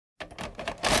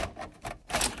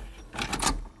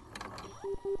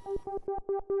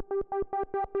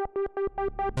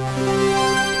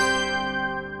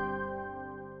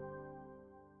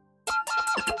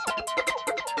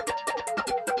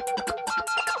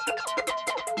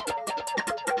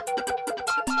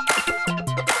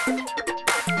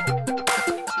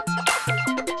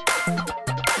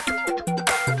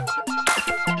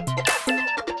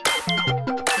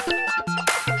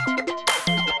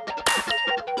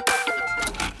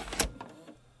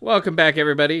Welcome back,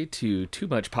 everybody, to Too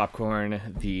Much Popcorn,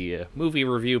 the movie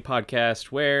review podcast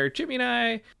where Jimmy and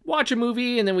I watch a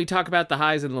movie and then we talk about the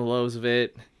highs and the lows of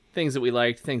it, things that we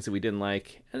liked, things that we didn't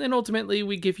like, and then ultimately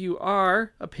we give you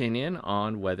our opinion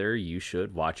on whether you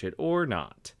should watch it or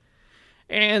not.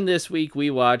 And this week we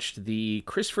watched the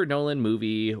Christopher Nolan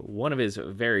movie, one of his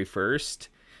very first,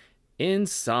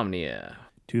 Insomnia.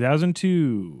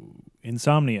 2002,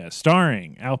 Insomnia,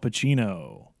 starring Al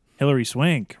Pacino, Hilary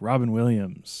Swank, Robin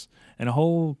Williams, and a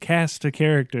whole cast of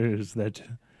characters that,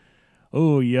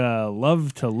 you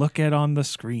love to look at on the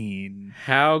screen.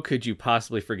 How could you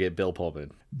possibly forget Bill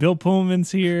Pullman? Bill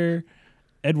Pullman's here.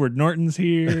 Edward Norton's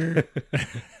here.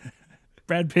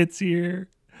 Brad Pitt's here.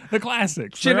 The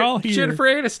classics. They're all here. Jennifer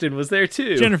Aniston was there,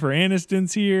 too. Jennifer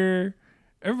Aniston's here.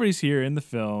 Everybody's here in the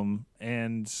film.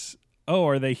 And,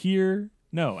 are they here?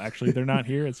 No, actually, they're not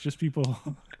here. It's just people...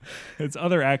 It's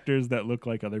other actors that look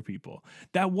like other people.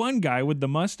 That one guy with the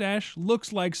mustache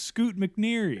looks like Scoot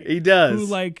McNairy. He does.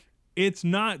 Who, it's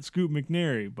not Scoot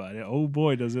McNairy, but oh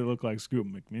boy, does it look like Scoot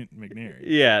McNairy.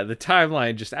 Yeah, the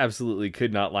timeline just absolutely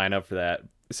could not line up for that.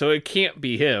 So it can't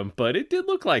be him, but it did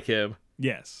look like him.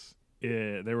 Yes.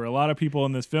 There were a lot of people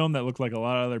in this film that looked like a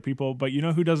lot of other people, but you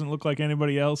know who doesn't look like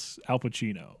anybody else? Al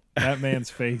Pacino. That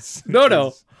man's face.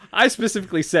 No. I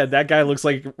specifically said that guy looks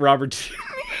like Robert De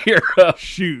Niro.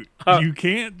 Shoot. You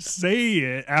can't say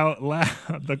it out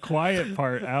loud. The quiet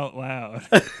part out loud.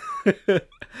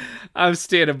 I'm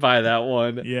standing by that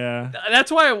one. Yeah.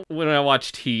 That's why when I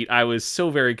watched Heat, I was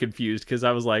so very confused because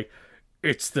I was like,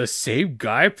 it's the same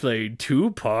guy playing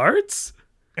two parts?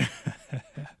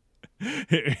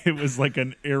 It was like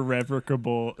an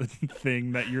irrevocable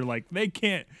thing that you're like, they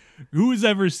can't. Who's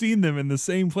ever seen them in the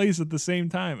same place at the same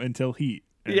time until Heat?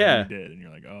 And yeah, you did, and you're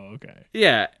like, oh, okay.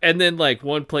 Yeah, and then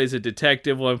one plays a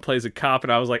detective, one plays a cop,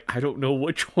 and I was like, I don't know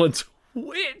which one's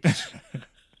which.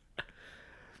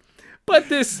 But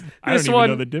I don't even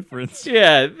know the difference.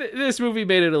 Yeah, this movie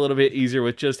made it a little bit easier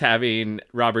with just having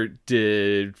Robert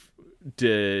Tony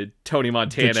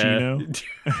Montana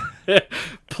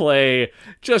play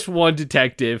just one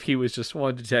detective. He was just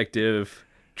one detective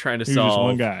trying to solve just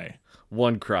one guy,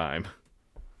 one crime.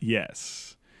 Yes.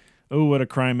 Oh, what a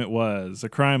crime it was. A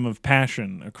crime of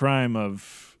passion, a crime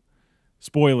of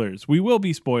spoilers. We will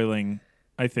be spoiling,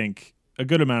 I think, a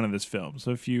good amount of this film.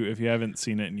 So if you haven't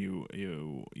seen it and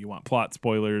you want plot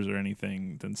spoilers or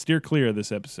anything, then steer clear of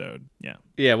this episode. Yeah.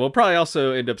 Yeah, we'll probably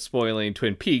also end up spoiling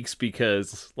Twin Peaks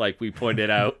because, like we pointed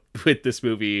out with this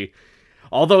movie,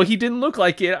 although he didn't look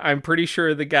like it, I'm pretty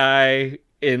sure the guy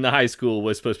in the high school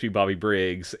was supposed to be Bobby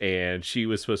Briggs and she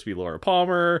was supposed to be Laura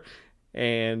Palmer.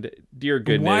 And dear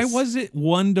goodness, why was it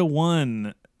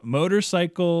 1-to-1?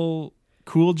 Motorcycle,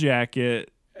 cool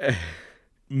jacket,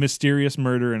 mysterious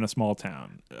murder in a small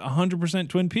town. 100%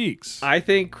 Twin Peaks. I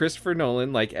think Christopher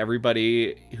Nolan, like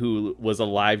everybody who was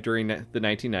alive during the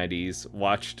 1990s,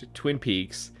 watched Twin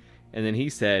Peaks, and then he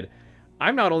said,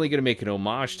 I'm not only going to make an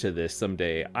homage to this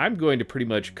someday, I'm going to pretty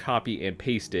much copy and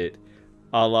paste it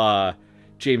a la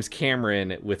James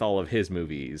Cameron with all of his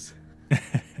movies.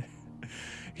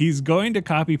 He's going to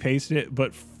copy paste it,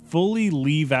 but fully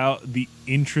leave out the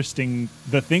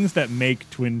things that make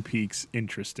Twin Peaks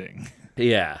interesting.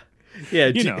 Yeah.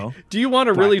 Yeah. Do you want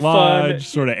a Black really Lodge, fun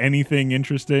sort of anything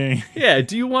interesting? Yeah.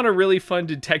 Do you want a really fun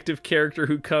detective character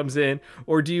who comes in,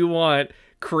 or do you want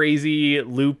crazy,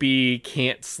 loopy,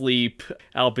 can't sleep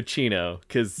Al Pacino?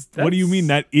 What do you mean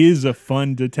that is a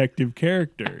fun detective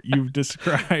character? You've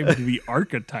described the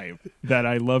archetype that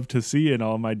I love to see in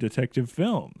all my detective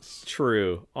films.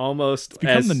 True. Almost it's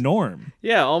become the norm.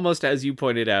 Yeah, almost as you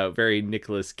pointed out, very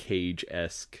Nicolas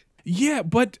Cage-esque. Yeah,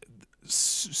 but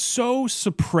so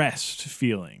suppressed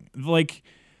feeling. Like,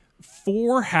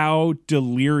 for how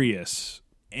delirious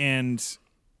and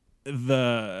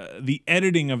the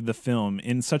editing of the film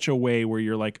in such a way where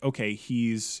you're like, okay,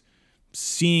 he's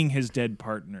seeing his dead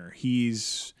partner.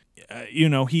 He's,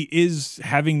 he is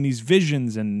having these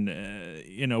visions and,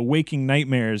 waking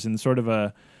nightmares and sort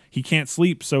of he can't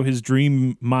sleep. So his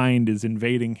dream mind is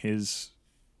invading his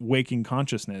waking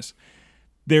consciousness.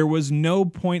 There was no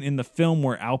point in the film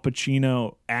where Al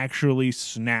Pacino actually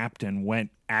snapped and went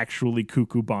actually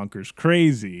cuckoo bonkers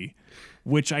crazy,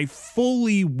 which I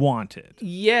fully wanted.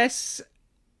 Yes,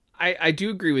 I do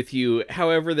agree with you.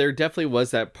 However, there definitely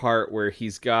was that part where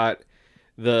he's got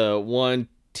the one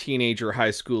teenager high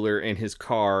schooler in his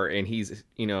car and he's,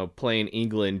 playing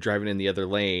England driving in the other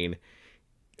lane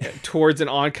towards an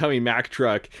oncoming Mack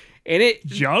truck. And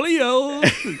Jolly old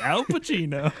Al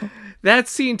Pacino. That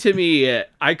scene to me,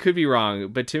 I could be wrong,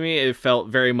 but to me it felt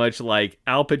very much like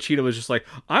Al Pacino was just like,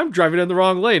 I'm driving in the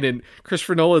wrong lane. And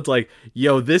Christopher Nolan's like,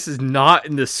 yo, this is not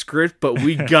in the script, but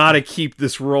we gotta keep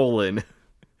this rolling.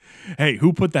 Hey,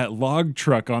 who put that log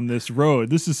truck on this road?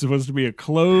 This is supposed to be a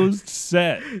closed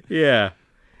set. Yeah.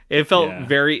 It felt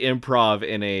very improv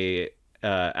in a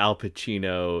Al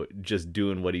Pacino just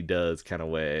doing what he does kind of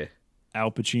way. Al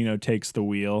Pacino takes the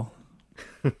wheel.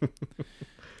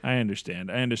 I understand.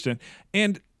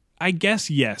 And I guess,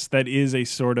 yes, that is a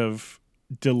sort of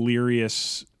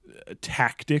delirious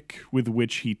tactic with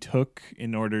which he took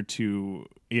in order to,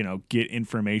 get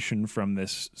information from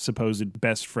this supposed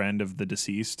best friend of the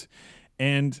deceased.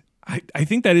 And I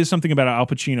think that is something about Al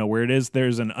Pacino where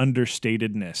there's an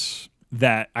understatedness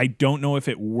that I don't know if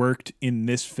it worked in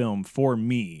this film for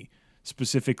me,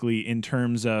 specifically in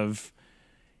terms of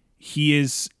he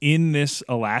is in this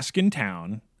Alaskan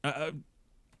town,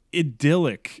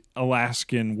 idyllic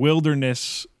Alaskan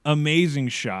wilderness, amazing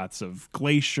shots of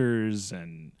glaciers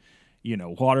and,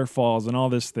 waterfalls and all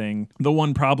this thing. The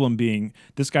one problem being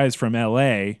this guy's from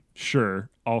LA. Sure.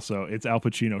 Also, it's Al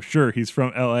Pacino. Sure, he's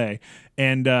from LA.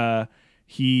 And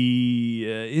he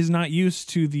is not used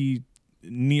to the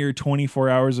near 24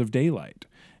 hours of daylight.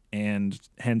 And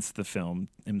hence the film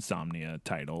Insomnia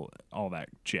title, all that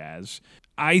jazz.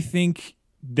 I think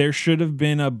there should have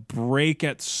been a break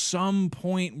at some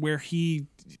point where he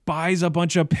buys a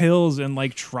bunch of pills and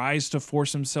tries to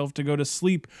force himself to go to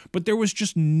sleep. But there was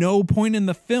just no point in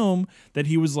the film that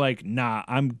he was like, nah,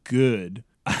 I'm good.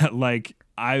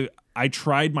 I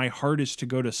tried my hardest to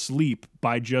go to sleep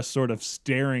by just sort of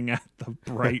staring at the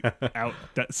bright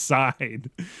outside.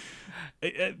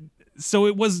 So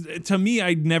it was, to me,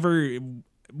 I never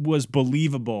was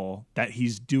believable that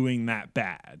he's doing that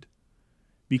bad.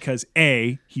 Because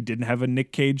A, he didn't have a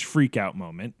Nick Cage freakout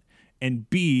moment, and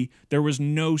B, there was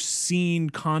no scene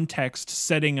context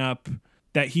setting up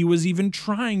that he was even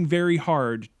trying very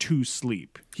hard to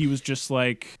sleep. He was just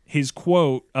like his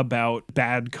quote about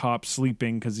bad cop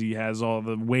sleeping because he has all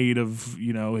the weight of,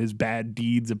 his bad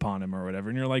deeds upon him or whatever.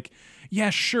 And you're like,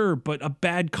 yeah, sure, but a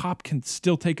bad cop can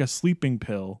still take a sleeping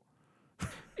pill.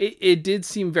 It did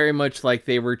seem very much like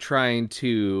they were trying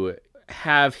to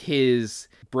have his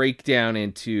breakdown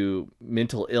into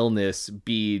mental illness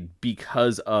be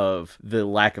because of the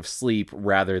lack of sleep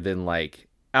rather than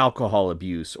alcohol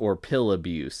abuse or pill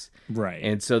abuse. Right.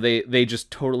 And so they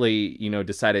just totally,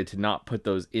 decided to not put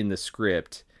those in the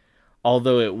script,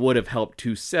 although it would have helped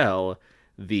to sell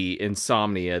the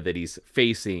insomnia that he's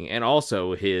facing and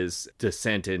also his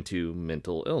descent into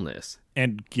mental illness.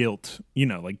 And guilt,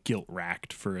 guilt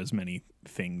racked for as many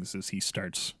things as he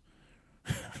starts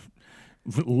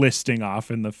listing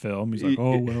off in the film. He's like,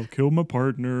 oh, well, killed my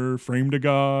partner, framed a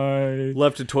guy.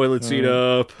 Left a toilet seat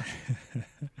up.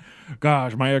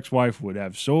 Gosh, my ex-wife would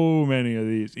have so many of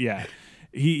these. Yeah,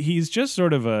 he's just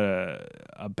sort of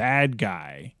a bad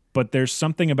guy, but there's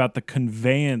something about the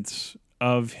conveyance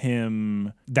of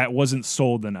him that wasn't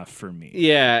sold enough for me.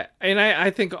 Yeah, and I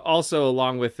think also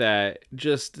along with that,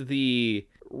 just the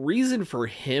reason for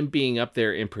him being up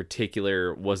there in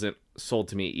particular wasn't sold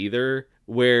to me either,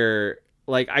 where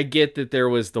I get that there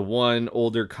was the one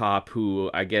older cop who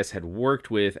I guess had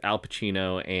worked with Al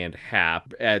Pacino and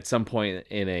Hap at some point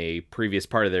in a previous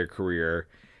part of their career.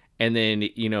 And then,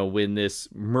 when this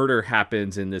murder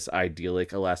happens in this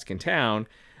idyllic Alaskan town,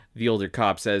 the older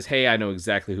cop says, hey, I know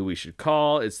exactly who we should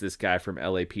call. It's this guy from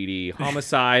LAPD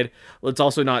homicide. Let's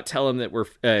also not tell him that we're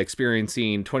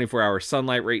experiencing 24-hour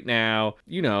sunlight right now.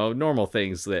 Normal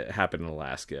things that happen in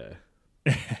Alaska.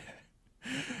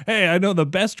 Hey, I know the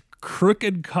best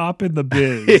crooked cop in the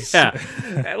biz. Yeah.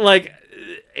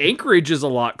 Anchorage is a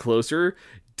lot closer.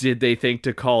 Did they think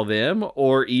to call them?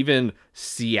 Or even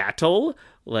Seattle?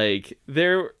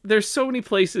 There's so many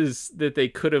places that they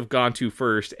could have gone to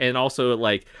first, and also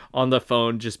on the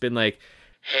phone just been like,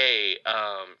 hey,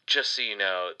 just so you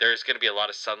know, there's going to be a lot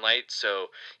of sunlight, so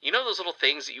those little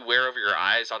things that you wear over your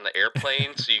eyes on the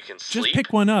airplane so you can sleep? Just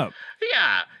pick one up.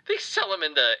 Yeah, they sell them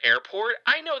in the airport.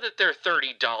 I know that they're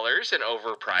 $30 and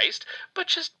overpriced, but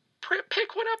just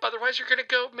pick one up, otherwise you're going to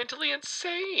go mentally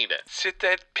insane.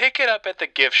 Pick it up at the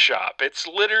gift shop. It's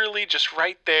literally just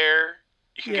right there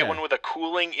You can get one with a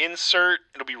cooling insert.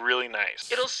 It'll be really nice.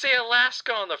 It'll say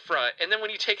Alaska on the front, and then when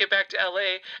you take it back to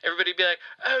LA, everybody be like,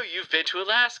 "Oh, you've been to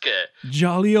Alaska."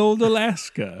 Jolly old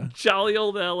Alaska. Jolly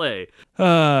old LA.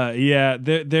 Yeah,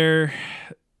 they're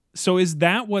so is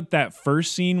that what that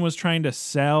first scene was trying to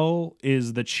sell?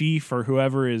 Is the chief or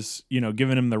whoever is,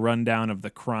 giving him the rundown of the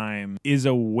crime is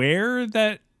aware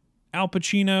that Al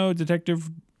Pacino, detective,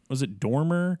 was it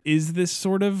Dormer, is this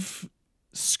sort of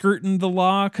skirting the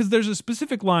law? Because there's a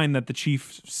specific line that the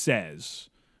chief says,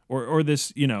 or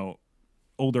this,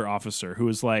 older officer who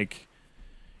is like,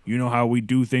 you know how we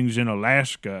do things in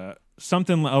Alaska,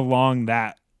 something along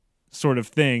that sort of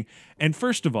thing. And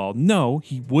first of all, no,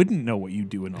 he wouldn't know what you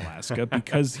do in Alaska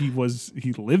because he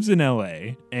lives in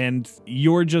LA, and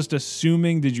you're just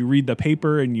assuming, did you read the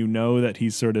paper and you know that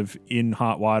he's sort of in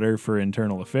hot water for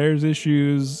internal affairs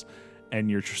issues, and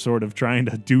you're sort of trying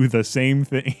to do the same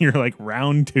thing. You're like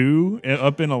round 2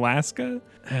 up in Alaska.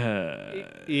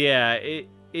 Yeah,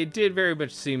 it did very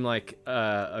much seem like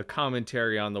a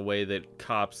commentary on the way that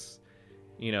cops,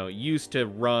 used to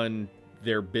run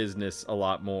their business a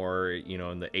lot more,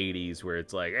 in the 80s, where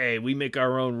it's like, hey, we make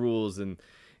our own rules, and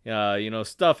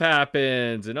stuff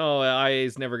happens, and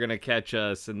IA's never gonna catch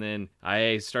us, and then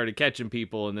IA started catching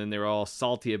people, and then they were all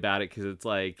salty about it because it's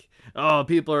like, oh,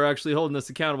 people are actually holding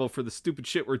us accountable for the stupid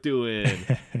shit we're doing.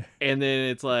 And then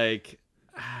it's like,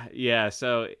 yeah,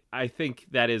 so I think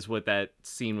that is what that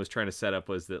scene was trying to set up,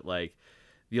 was that like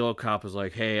the old cop was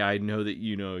like, hey, I know that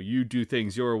you do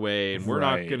things your way, and we're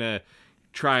not gonna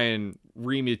try and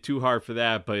ream you too hard for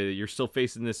that, but you're still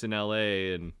facing this in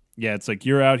LA. And yeah, it's like,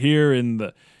 you're out here in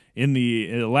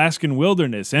the Alaskan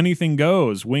wilderness, anything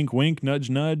goes, wink wink, nudge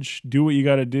nudge, do what you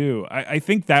got to do. I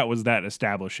think that was that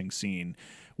establishing scene,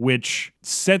 which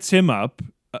sets him up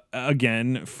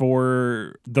again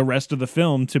for the rest of the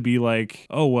film to be like,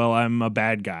 oh well, I'm a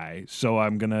bad guy, so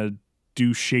I'm gonna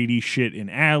do shady shit in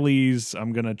alleys.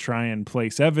 I'm going to try and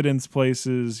place evidence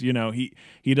places.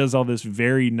 He does all this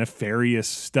very nefarious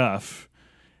stuff.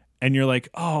 And you're like,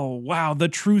 oh, wow, the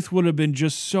truth would have been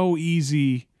just so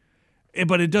easy.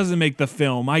 But it doesn't make the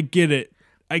film. I get it.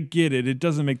 It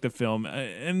doesn't make the film.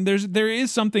 And there's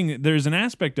an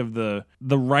aspect of the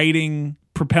writing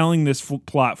propelling this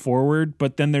plot forward,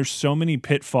 but then there's so many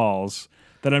pitfalls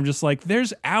that I'm just like,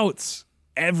 there's outs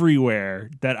everywhere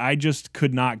that I just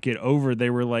could not get over. They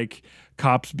were like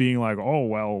cops being like, oh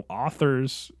well,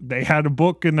 authors, they had a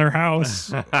book in their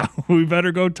house, we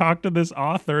better go talk to this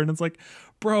author. And it's like,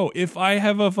 bro, if I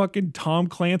have a fucking Tom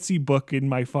Clancy book in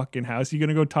my fucking house, you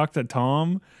gonna go talk to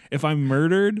Tom? If I'm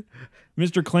murdered,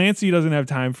 Mr. Clancy doesn't have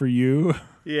time for you.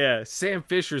 Yeah, Sam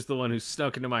Fisher's the one who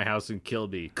snuck into my house and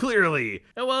killed me. Clearly.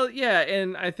 Well, yeah,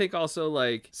 and I think also,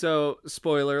 like, so,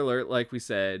 spoiler alert, like we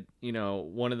said,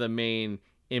 one of the main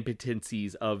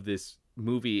impotencies of this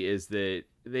movie is that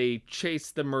they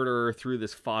chase the murderer through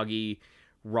this foggy,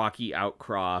 rocky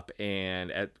outcrop,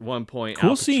 and at one point,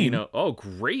 Al Pacino... scene. Oh,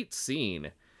 great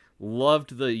scene.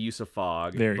 Loved the use of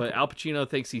fog. Very but cool. Al Pacino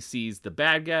thinks he sees the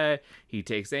bad guy. He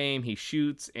takes aim, he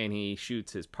shoots, and he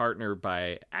shoots his partner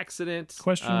by accident.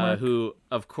 Question mark. Who,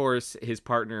 of course, his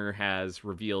partner has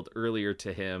revealed earlier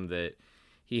to him that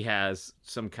he has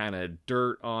some kind of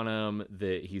dirt on him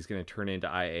that he's going to turn into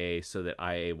IA, so that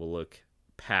IA will look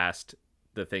past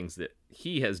the things that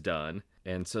he has done.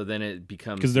 And so then it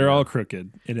becomes... Because they're all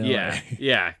crooked in LA.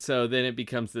 Yeah. So then it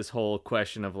becomes this whole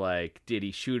question of like, did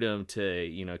he shoot him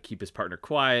to, keep his partner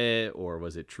quiet, or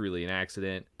was it truly an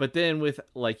accident? But then with,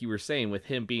 like you were saying, with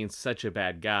him being such a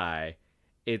bad guy,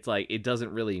 it's like, it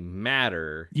doesn't really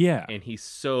matter. Yeah. And he's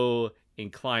so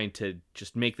inclined to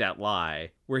just make that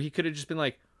lie, where he could have just been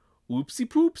like, oopsie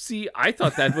poopsie, I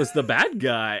thought that was the bad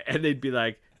guy. And they'd be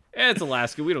like, it's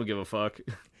Alaska, we don't give a fuck.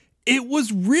 It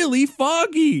was really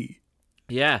foggy.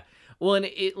 Yeah. Well, and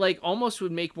it like almost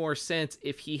would make more sense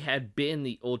if he had been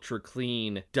the ultra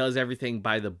clean, does everything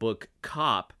by the book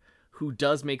cop who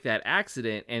does make that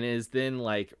accident and is then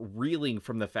like reeling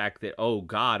from the fact that, oh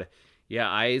God,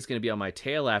 yeah, IA is going to be on my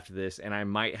tail after this and I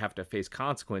might have to face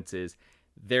consequences.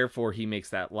 Therefore, he makes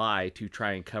that lie to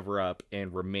try and cover up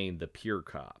and remain the pure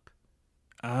cop.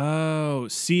 Oh,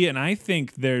 see, and I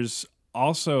think there's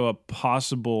also a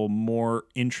possible more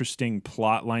interesting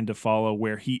plot line to follow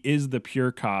where he is the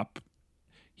pure cop.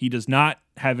 He does not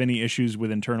have any issues with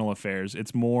internal affairs.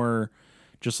 It's more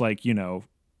just like,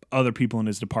 other people in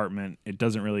his department. It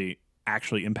doesn't really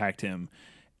actually impact him.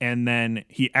 And then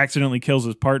he accidentally kills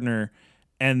his partner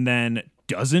and then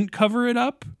doesn't cover it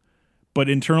up. But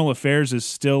internal affairs is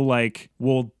still like,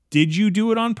 well, did you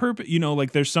do it on purpose?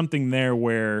 Like there's something there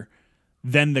where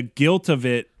then the guilt of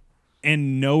it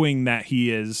and knowing that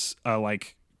he is a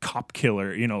like cop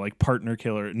killer, like partner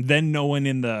killer. And then no one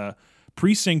in the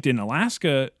precinct in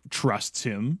Alaska trusts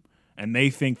him, and they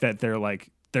think that they're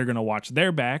going to watch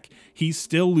their back. He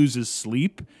still loses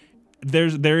sleep.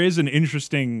 There is an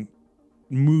interesting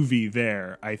movie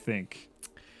there, I think,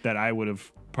 that I would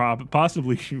have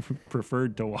possibly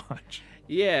preferred to watch.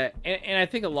 Yeah, and I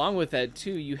think along with that,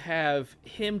 too, you have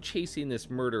him chasing this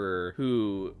murderer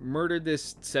who murdered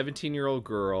this 17-year-old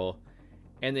girl,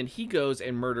 and then he goes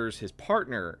and murders his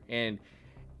partner, and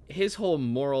his whole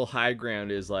moral high ground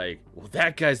is like, well,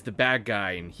 that guy's the bad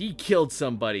guy, and he killed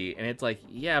somebody, and it's like,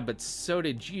 yeah, but so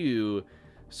did you,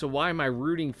 so why am I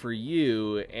rooting for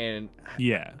you? And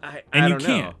yeah, I and don't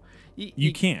know.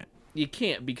 You can't. You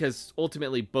can't, because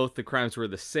ultimately both the crimes were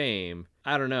the same.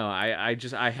 I don't know. I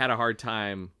had a hard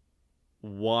time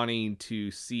wanting to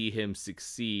see him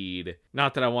succeed.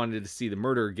 Not that I wanted to see the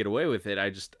murderer get away with it. I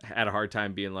just had a hard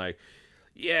time being like,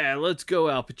 yeah, let's go,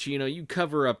 Al Pacino. You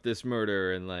cover up this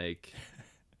murder. And like,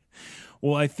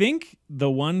 well, I think the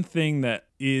one thing that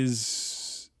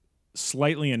is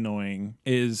slightly annoying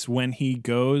is when he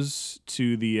goes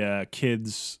to the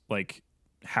kid's like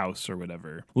house or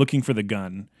whatever, looking for the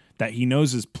gun that he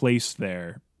knows is placed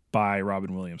there by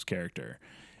Robin Williams' character.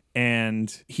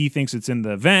 And he thinks it's in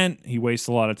the vent. He wastes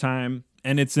a lot of time,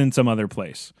 and it's in some other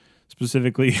place,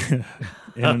 specifically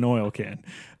in an oil can.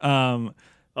 Oh,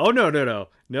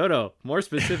 no. More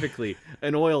specifically,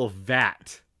 an oil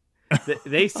vat.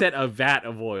 They set a vat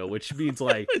of oil, which means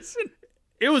like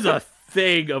it was a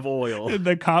thing of oil. Did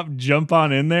the cop jump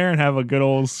on in there and have a good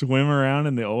old swim around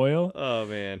in the oil? Oh,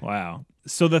 man. Wow.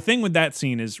 So the thing with that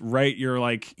scene is, right, you're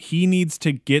like, he needs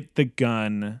to get the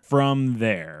gun from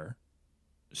there.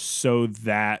 So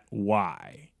that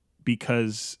why?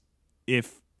 Because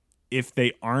if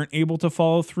they aren't able to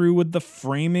follow through with the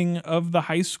framing of the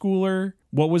high schooler,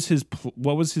 what was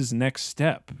his next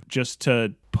step? Just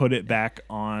to put it back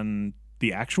on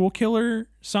the actual killer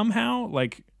somehow?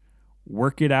 Like,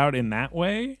 work it out in that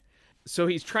way? So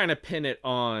he's trying to pin it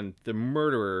on the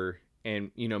murderer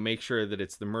and, make sure that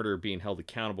it's the murderer being held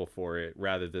accountable for it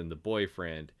rather than the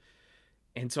boyfriend.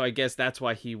 And so I guess that's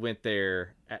why he went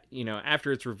there,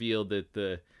 after it's revealed that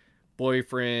the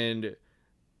boyfriend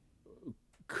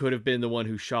could have been the one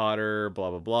who shot her,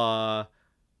 blah, blah, blah,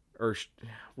 or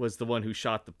was the one who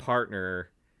shot the partner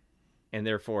and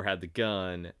therefore had the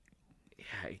gun.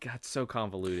 Yeah, it got so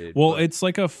convoluted. Well, it's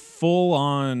like a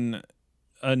full-on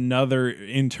another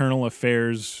internal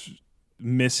affairs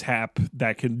mishap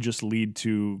that could just lead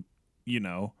to,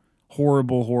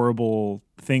 horrible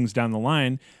things down the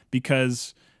line,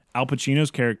 because Al Pacino's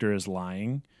character is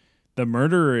lying. The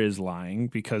murderer is lying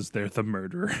because they're the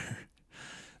murderer.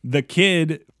 The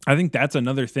kid, I think that's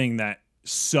another thing that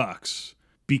sucks,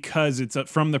 because it's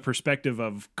from the perspective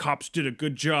of cops did a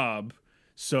good job,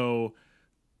 so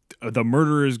the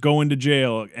murderer is going to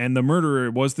jail, and the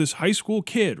murderer was this high school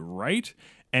kid, right?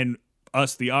 And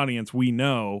us, the audience, we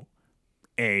know,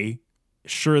 A,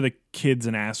 sure, the kid's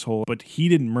an asshole, but he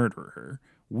didn't murder her.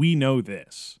 We know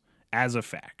this as a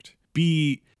fact.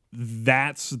 B,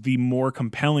 that's the more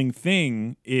compelling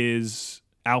thing, is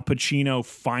Al Pacino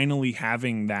finally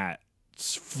having that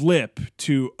flip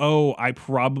to, oh, I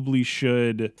probably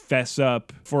should fess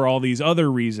up for all these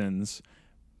other reasons.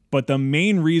 But the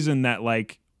main reason that,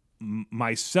 like,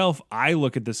 myself, I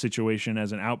look at the situation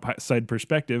as an outside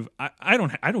perspective. I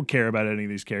don't care about any of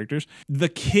these characters. The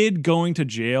kid going to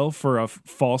jail for a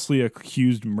falsely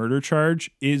accused murder charge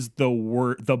is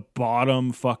the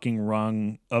bottom fucking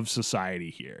rung of society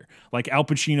here. Like, Al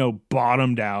Pacino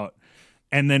bottomed out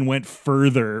and then went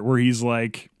further, where he's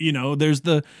like, there's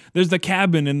the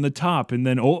cabin in the top, and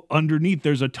then underneath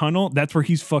there's a tunnel. That's where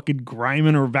he's fucking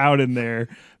griming about in there,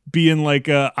 being like,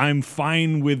 I'm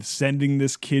fine with sending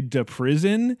this kid to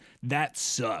prison. That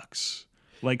sucks.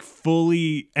 Like,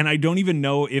 fully. And I don't even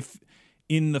know if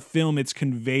in the film it's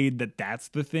conveyed that that's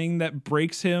the thing that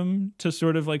breaks him to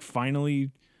sort of like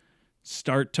finally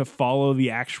start to follow the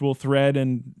actual thread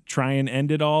and try and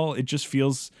end it all. It just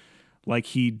feels like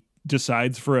he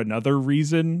decides for another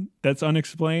reason that's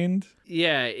unexplained.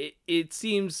 Yeah, it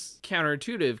seems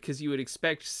counterintuitive, because you would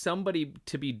expect somebody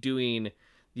to be doing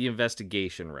the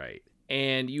investigation right.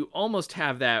 And you almost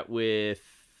have that with,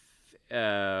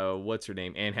 what's her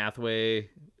name? Anne Hathaway?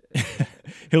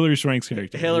 Hilary Swank's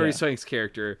character. Swank's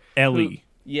character. Ellie.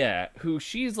 Who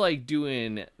she's like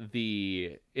doing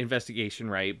the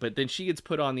investigation right, but then she gets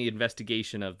put on the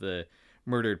investigation of the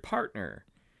murdered partner.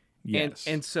 Yes.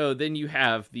 And so then you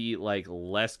have the like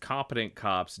less competent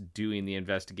cops doing the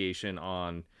investigation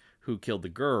on who killed the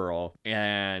girl,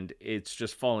 and it's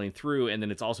just falling through, and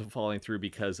then it's also falling through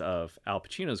because of Al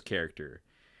Pacino's character.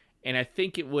 And I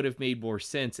think it would have made more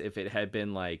sense if it had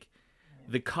been like,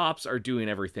 the cops are doing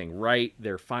everything right.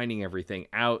 They're finding everything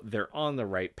out. They're on the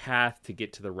right path to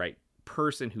get to the right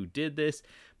person who did this.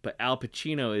 But Al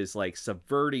Pacino is like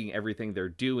subverting everything they're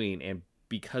doing. And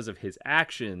because of his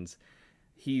actions,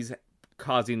 he's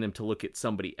causing them to look at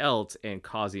somebody else and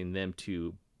causing them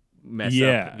to mess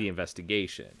up the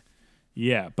investigation.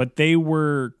 Yeah, but they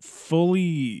were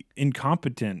fully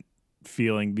incompetent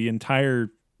feeling the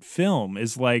entire film.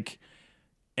 Is like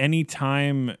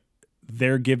anytime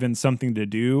they're given something to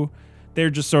do, they're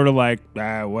just sort of like,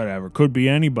 whatever, could be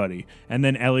anybody. And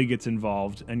then Ellie gets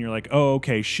involved and you're like, oh,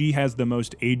 okay, she has the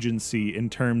most agency in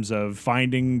terms of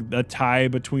finding a tie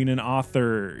between an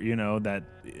author, you know, that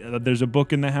there's a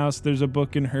book in the house, there's a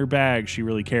book in her bag she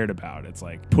really cared about. It's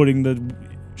like putting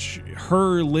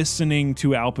her listening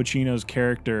to Al Pacino's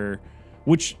character,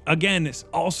 which again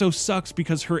also sucks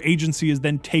because her agency is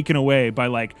then taken away by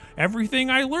like, everything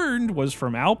I learned was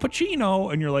from Al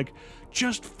Pacino. And you're like,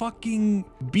 just fucking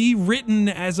be written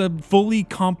as a fully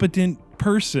competent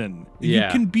person. Yeah.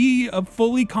 You can be a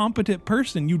fully competent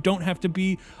person. You don't have to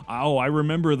be, oh, I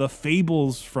remember the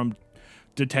fables from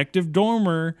Detective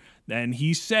Dormer, and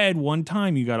he said one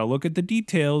time you got to look at the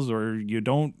details or you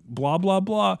don't blah, blah,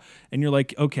 blah. And you're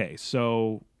like, okay,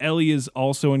 so Ellie is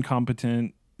also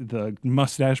incompetent. The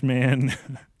mustache man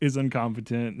is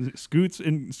incompetent. Scoot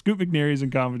McNairy is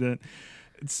incompetent.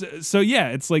 So yeah,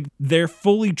 it's like they're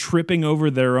fully tripping over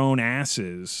their own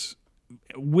asses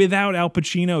without Al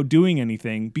Pacino doing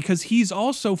anything because he's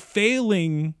also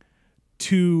failing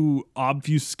to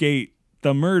obfuscate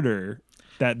the murder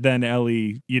that then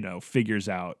Ellie, you know, figures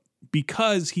out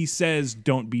because he says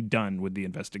don't be done with the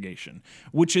investigation,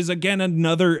 which is again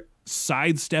another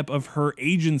sidestep of her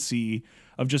agency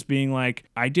of just being like,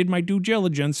 I did my due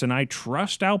diligence and I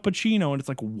trust Al Pacino. And it's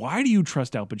like, why do you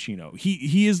trust Al Pacino?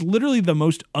 He is literally the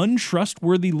most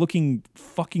untrustworthy looking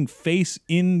fucking face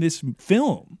in this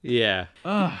film. Yeah.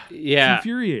 Yeah. It's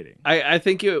infuriating. I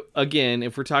think it, again,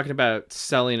 if we're talking about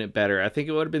selling it better, I think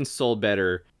it would have been sold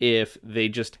better if they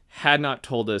just had not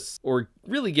told us or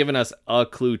really given us a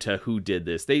clue to who did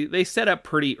this. They set up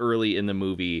pretty early in the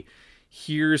movie,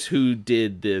 here's who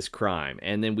did this crime,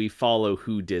 and then we follow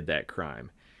who did that crime.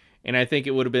 And I think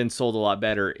it would have been sold a lot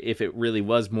better if it really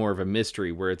was more of a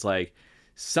mystery, where it's like,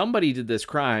 somebody did this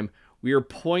crime, we are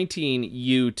pointing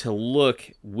you to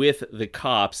look with the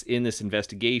cops in this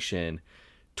investigation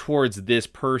towards this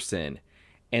person.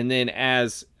 And then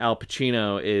as Al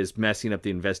Pacino is messing up the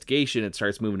investigation, it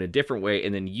starts moving a different way,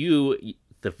 and then you,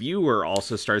 the viewer,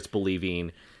 also starts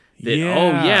believing that,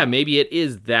 oh yeah, maybe it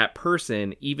is that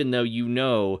person, even though you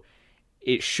know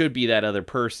it should be that other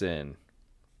person.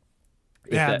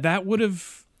 That would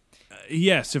have,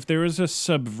 yes, if there was a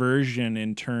subversion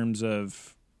in terms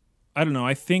of, I don't know,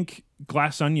 I think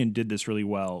Glass Onion did this really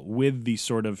well with the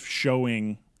sort of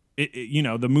showing, you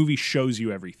know, the movie shows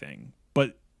you everything,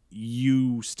 but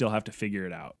you still have to figure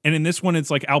it out. And in this one,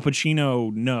 it's like Al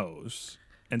Pacino knows.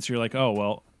 And so you're like, oh,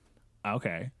 well,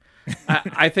 okay.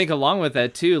 I think along with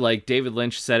that too, like David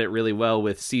Lynch said it really well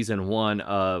with season 1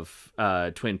 of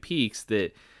Twin Peaks,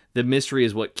 that the mystery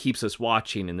is what keeps us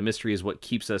watching, and the mystery is what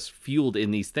keeps us fueled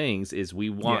in these things. Is we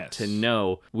want to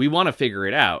know, we want to figure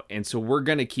it out, and so we're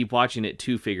going to keep watching it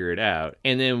to figure it out.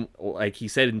 And then, like he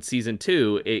said in season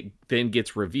 2, it then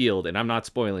gets revealed, and I'm not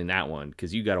spoiling that one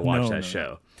because you got to watch that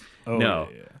show. Oh, no.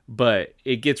 Yeah. But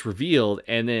it gets revealed,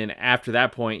 and then after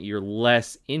that point, you're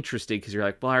less interested because you're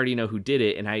like, well, I already know who did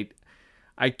it, and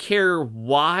I care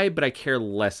why, but I care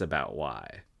less about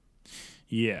why.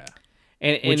 Yeah.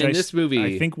 And in this movie,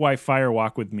 I think why Fire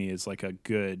Walk with Me is like a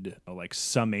good like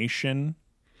summation.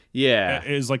 Yeah.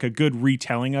 Is like a good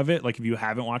retelling of it. Like if you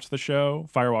haven't watched the show,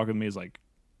 Fire Walk with Me is like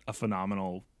a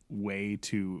phenomenal way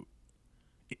to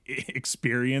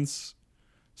experience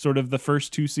sort of the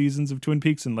first 2 seasons of Twin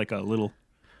Peaks in like a little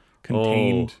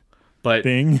contained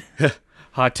thing.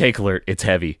 Hot take alert, it's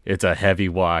heavy. It's a heavy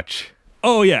watch.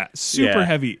 Oh yeah, super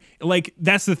heavy. Like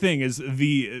that's the thing, is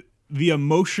the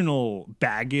emotional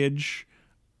baggage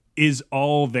is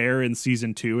all there in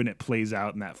season 2 and it plays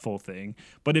out in that full thing.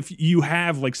 But if you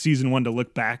have like season 1 to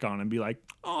look back on and be like,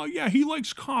 oh yeah, he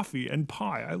likes coffee and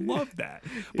pie, I love that.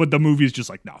 But the movie's just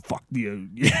like, no, fuck you.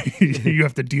 You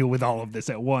have to deal with all of this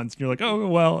at once. And you're like, oh,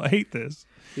 well, I hate this.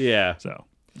 Yeah. So,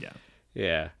 yeah.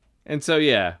 Yeah. And so,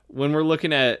 yeah, when we're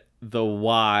looking at the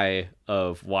why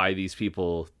of why these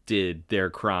people did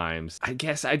their crimes, I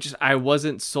guess I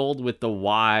wasn't sold with the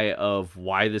why of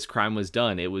why this crime was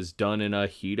done. It was done in a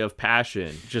heat of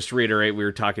passion. Just to reiterate, we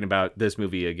were talking about this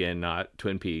movie again, not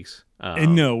Twin Peaks.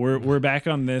 And no, we're back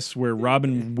on this where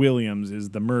Robin Williams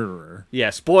is the murderer. Yeah,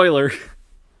 spoiler.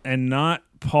 And not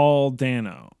Paul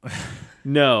Dano.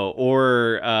 No,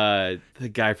 or the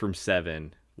guy from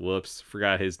Seven. Whoops,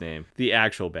 forgot his name. The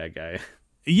actual bad guy.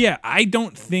 Yeah, I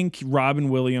don't think Robin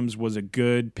Williams was a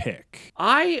good pick.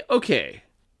 I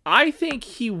think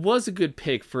he was a good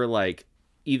pick for like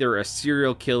either a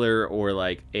serial killer or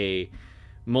like a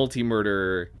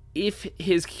multi-murderer if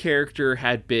his character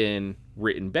had been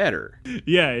written better.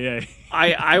 Yeah.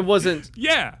 I wasn't.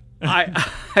 Yeah.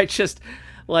 I just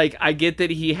like, I get that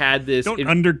he had this. Don't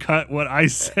undercut what I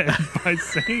said by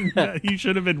saying that he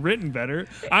should have been written better.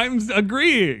 I'm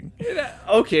agreeing.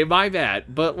 Okay, my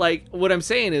bad. But like, what I'm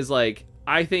saying is like,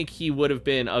 I think he would have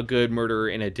been a good murderer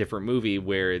in a different movie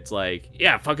where it's like,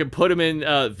 yeah, fucking put him in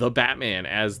The Batman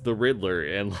as the Riddler,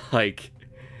 and like,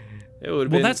 it would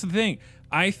have been. Well, that's the thing.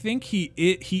 I think he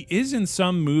is in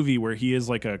some movie where he is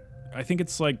like I think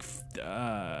it's like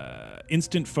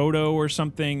Instant Photo or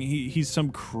something. He's some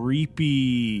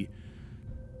creepy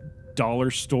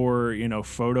dollar store,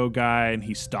 photo guy, and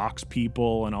he stalks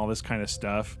people and all this kind of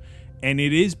stuff. And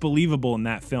it is believable in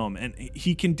that film. And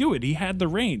he can do it. He had the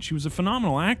range. He was a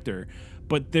phenomenal actor.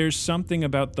 But there's something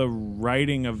about the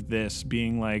writing of this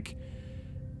being like,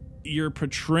 you're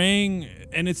portraying,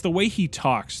 and it's the way he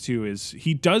talks too, is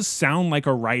he does sound like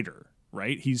a writer,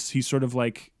 right? He's sort of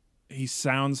like, he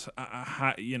sounds,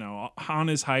 on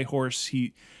his high horse.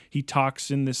 He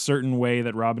talks in this certain way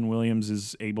that Robin Williams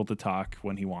is able to talk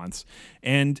when he wants.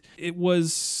 And it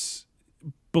was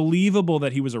believable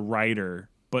that he was a writer,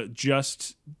 but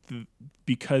just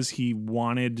because he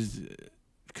wanted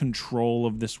control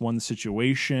of this one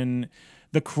situation,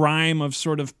 the crime of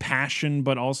sort of passion,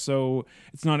 but also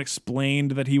it's not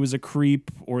explained that he was a creep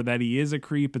or that he is a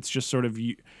creep. It's just sort of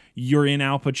you're in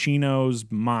Al Pacino's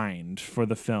mind for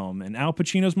the film, and Al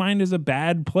Pacino's mind is a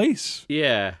bad place.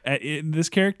 Yeah. This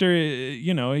character,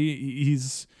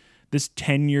 he's this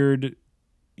tenured,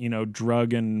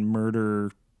 drug and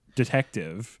murder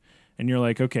detective. And you're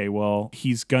like, okay, well,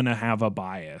 he's gonna have a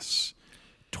bias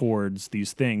towards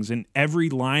these things, and every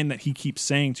line that he keeps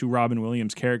saying to Robin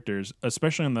Williams' characters,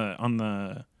 especially on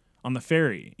the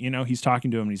ferry, he's talking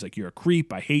to him and he's like, "You're a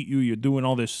creep. I hate you. You're doing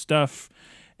all this stuff,"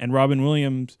 and Robin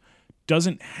Williams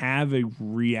doesn't have a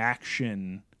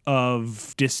reaction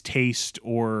of distaste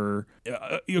or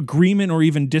agreement or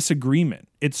even disagreement.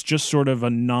 It's just sort of a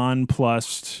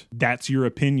nonplussed, that's your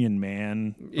opinion,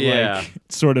 man,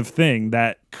 sort of thing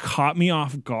that caught me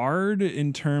off guard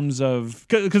in terms of,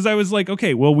 because I was like,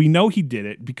 okay, well, we know he did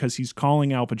it because he's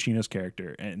calling Al Pacino's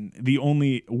character, and the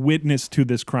only witness to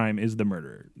this crime is the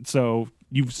murderer. So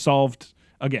you've solved.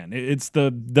 Again, it's the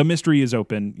mystery is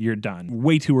open. You're done.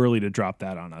 Way too early to drop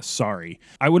that on us. Sorry.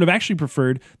 I would have actually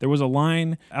preferred, there was a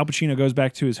line, Al Pacino goes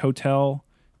back to his hotel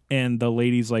and the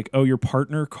lady's like, "Oh, your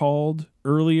partner called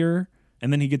earlier."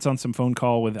 And then he gets on some phone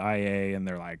call with IA and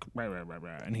they're like, rah, rah, rah,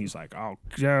 rah. And he's like, I'll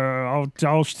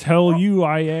tell you,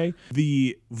 IA.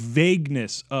 The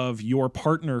vagueness of your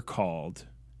partner called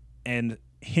and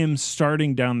him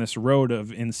starting down this road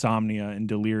of insomnia and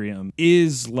delirium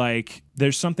is like,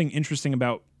 there's something interesting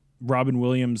about Robin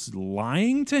Williams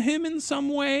lying to him in some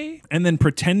way and then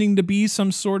pretending to be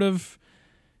some sort of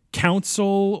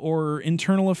counsel or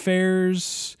internal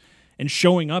affairs and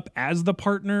showing up as the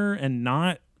partner and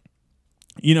not,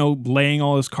 laying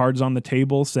all his cards on the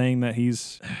table saying that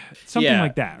he's something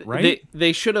like that, right?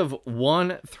 They should have,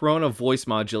 thrown a voice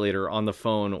modulator on the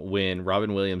phone when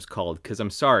Robin Williams called, because I'm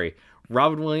sorry,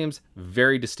 Robin Williams,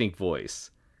 very distinct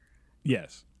voice.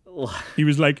 Yes. He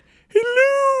was like,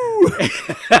 "Hello."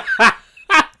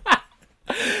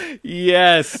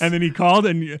 Yes. And then he called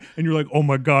and you're like, "Oh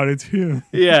my God, it's him."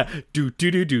 Yeah. Do.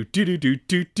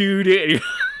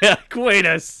 Wait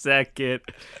a second.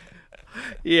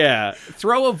 Yeah.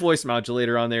 Throw a voice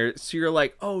modulator on there so you're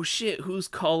like, "Oh shit, who's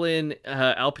calling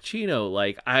Al Pacino?"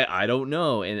 Like, I don't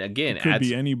know. And again, it could adds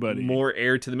be anybody. More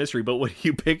air to the mystery. But when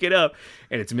you pick it up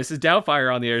and it's Mrs.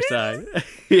 Doubtfire on the other side,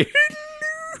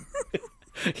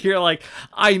 you're like,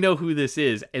 I know who this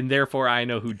is, and therefore I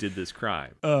know who did this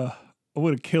crime. I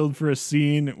would have killed for a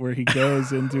scene where he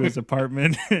goes into his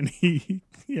apartment and he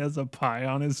has a pie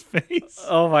on his face.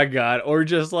 Oh my God. Or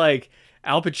just like,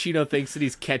 Al Pacino thinks that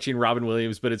he's catching Robin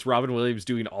Williams, but it's Robin Williams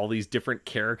doing all these different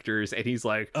characters, and he's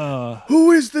like,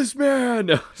 "Who is this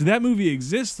man?" So that movie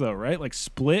exists, though, right? Like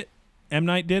Split, M.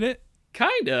 Night did it?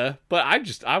 Kinda, but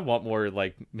I want more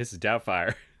like Mrs.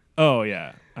 Doubtfire. Oh,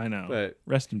 yeah, I know. But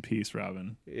rest in peace,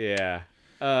 Robin. Yeah.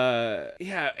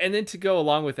 And then to go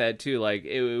along with that, too, like,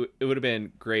 it would have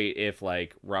been great if,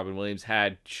 like, Robin Williams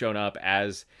had shown up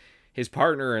as his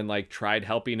partner and, like, tried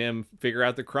helping him figure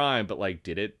out the crime, but, like,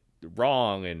 did it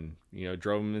wrong and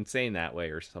drove him insane that way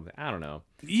or something. I don't know.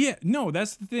 Yeah, no,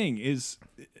 that's the thing, is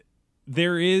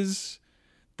there is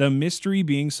the mystery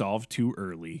being solved too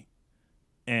early,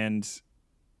 and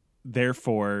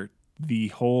therefore the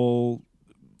whole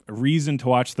reason to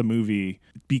watch the movie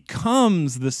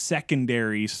becomes the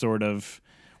secondary sort of,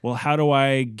 well, how do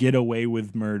I get away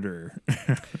with murder?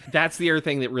 That's the other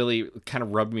thing that really kind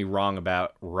of rubbed me wrong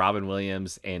about Robin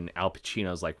Williams and Al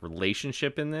Pacino's like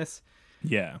relationship in this.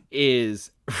 Yeah.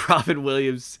 Is Robin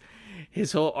Williams,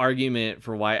 his whole argument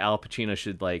for why Al Pacino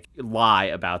should like lie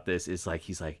about this is like,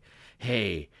 he's like,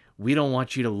 hey, we don't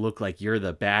want you to look like you're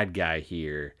the bad guy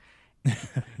here.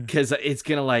 Because it's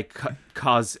going to like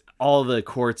cause all the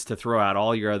courts to throw out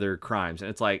all your other crimes. And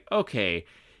it's like, okay,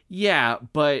 yeah,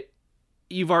 but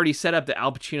you've already set up that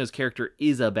Al Pacino's character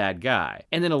is a bad guy.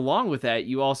 And then along with that,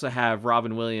 you also have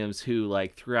Robin Williams who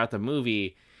like throughout the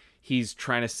movie, he's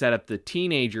trying to set up the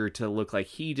teenager to look like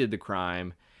he did the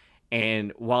crime.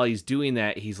 And while he's doing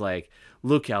that, he's like,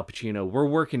 look, Al Pacino, we're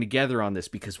working together on this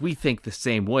because we think the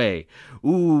same way.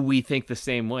 Ooh, we think the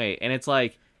same way. And it's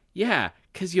like, yeah,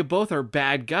 because you both are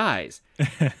bad guys.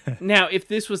 Now, if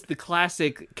this was the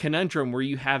classic conundrum where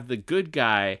you have the good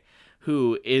guy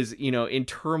who is, you know, in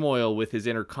turmoil with his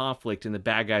inner conflict and the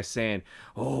bad guy saying,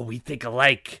 oh, we think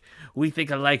alike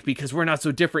because we're not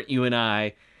so different, you and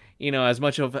I. You know, as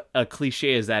much of a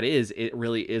cliche as that is, it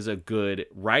really is a good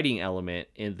writing element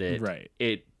in that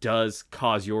it does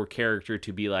cause your character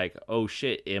to be like, oh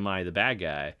shit, am I the bad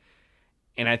guy?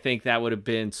 And I think that would have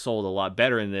been sold a lot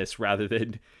better in this rather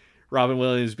than Robin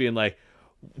Williams being like,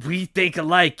 we think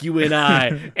alike, you and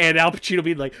I. And Al Pacino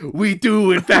being like, we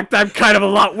do. In fact, I'm kind of a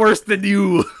lot worse than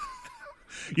you.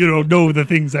 You don't know the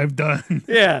things I've done.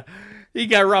 Yeah. You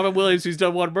got Robin Williams who's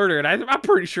done one murder, and I'm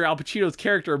pretty sure Al Pacino's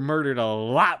character murdered a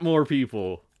lot more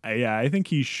people. Yeah, I think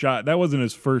he shot. That wasn't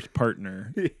his first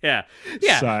partner. Yeah.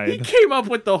 Side. He came up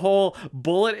with the whole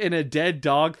bullet in a dead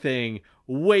dog thing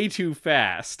way too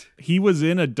fast. He was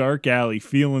in a dark alley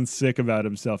feeling sick about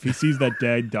himself. He sees that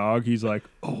dead dog. He's like,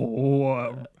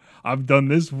 oh, I've done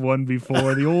this one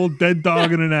before. The old dead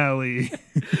dog in an alley.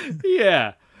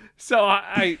 Yeah. So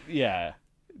yeah,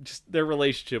 just their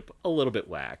relationship a little bit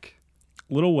whack.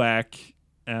 Little whack.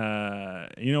 You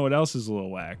know what else is a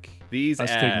little whack? These Us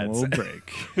ads. taking a little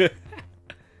break.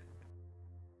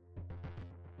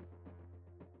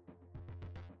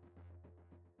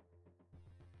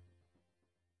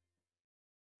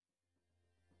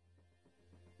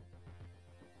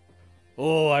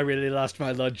 Oh, I really lost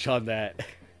my lunch on that.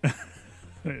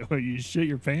 What, you shit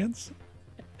your pants?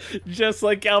 Just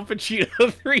like Al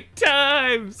Pacino 3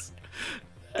 times.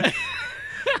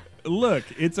 Look,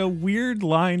 it's a weird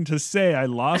line to say I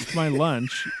lost my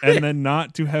lunch and then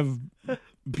not to have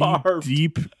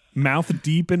mouth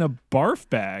deep in a barf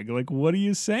bag. Like, what are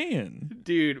you saying?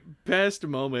 Dude, best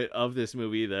moment of this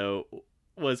movie, though,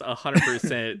 was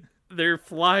 100%. They're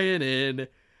flying in.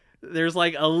 There's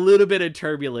like a little bit of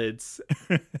turbulence.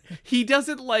 He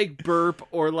doesn't like burp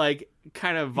or like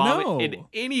kind of vomit in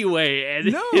any way.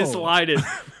 And his line is,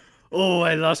 oh,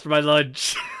 I lost my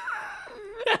lunch.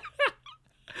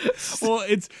 Well,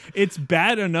 it's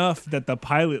bad enough that the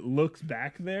pilot looks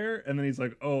back there and then he's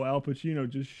like, oh, Al Pacino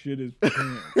just shit his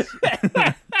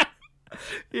pants.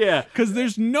 Yeah. Because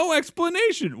there's no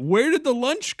explanation. Where did the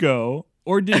lunch go?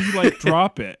 Or did he like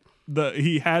drop it?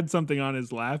 He had something on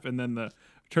his lap and then the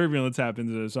turbulence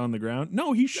happens and it's on the ground.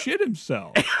 No, he shit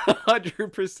himself.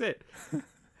 100%.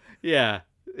 Yeah.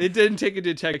 It didn't take a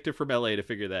detective from LA to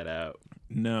figure that out.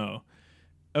 No.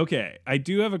 Okay, I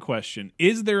do have a question.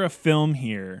 Is there a film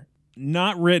here,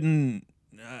 not written,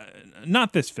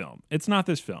 not this film, it's not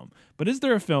this film, but is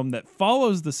there a film that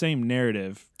follows the same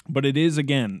narrative, but it is,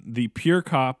 again, the pure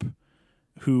cop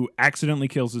who accidentally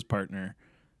kills his partner,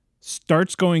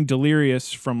 starts going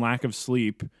delirious from lack of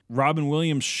sleep, Robin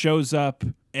Williams shows up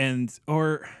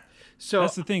so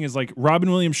that's the thing is like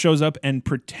Robin Williams shows up and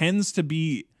pretends to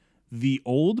be the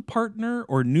old partner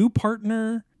or new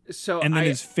partner. And then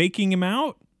is faking him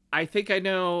out? I think I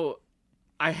know.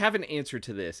 I have an answer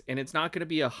to this, and it's not going to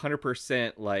be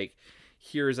 100% like,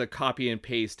 here's a copy and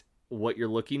paste what you're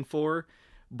looking for.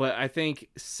 But I think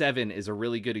Seven is a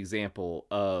really good example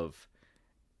of...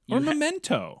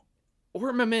 Memento.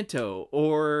 Memento.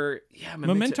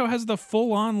 Memento has the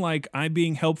full-on, like, I'm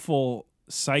being helpful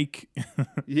psych.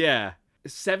 Yeah.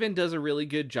 Seven does a really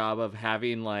good job of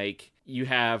having, like... You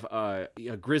have a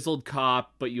grizzled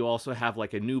cop, but you also have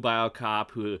like a nubile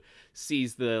cop who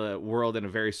sees the world in a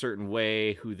very certain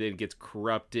way, who then gets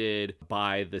corrupted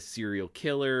by the serial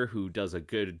killer, who does a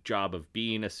good job of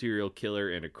being a serial killer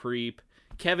and a creep.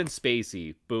 Kevin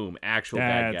Spacey, boom, actual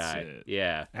bad guy. It.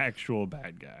 Yeah. Actual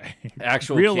bad guy.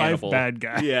 Actual real cannibal. Life bad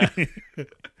guy. Yeah.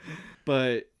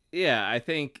 But yeah, I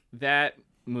think that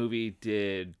movie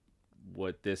did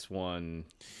what this one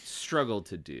struggled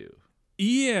to do.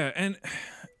 Yeah, and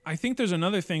I think there's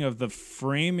another thing of the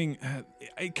framing.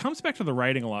 It comes back to the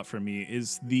writing a lot for me,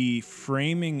 is the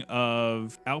framing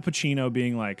of Al Pacino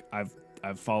being like,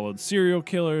 I've followed serial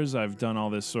killers, I've done all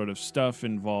this sort of stuff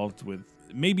involved with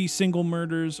maybe single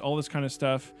murders, all this kind of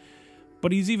stuff.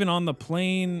 But he's even on the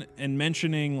plane and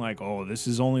mentioning like, oh, this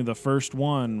is only the first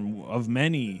one of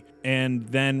many. And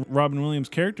then Robin Williams'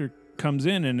 character comes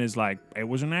in and is like, it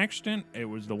was an accident. It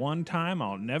was the one time.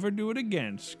 I'll never do it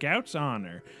again. Scout's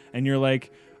honor. And you're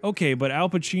like, okay, but Al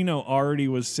Pacino already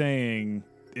was saying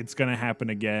it's going to happen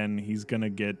again. He's going to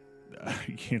get,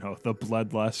 the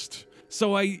bloodlust.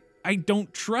 So I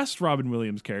don't trust Robin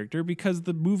Williams' character because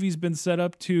the movie's been set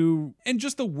up to, and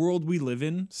just the world we live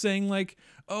in, saying like,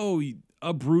 oh,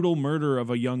 a brutal murder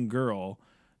of a young girl,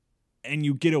 and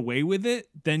you get away with it,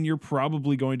 then you're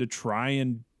probably going to try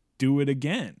and do it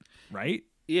again, right?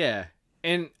 Yeah.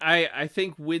 And I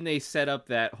think when they set up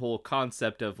that whole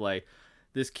concept of like,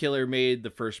 this killer made the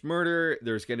first murder,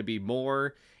 there's going to be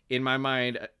more, in my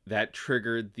mind, that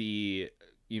triggered the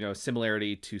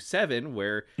similarity to Seven,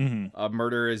 where a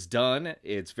murder is done.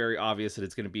 It's very obvious that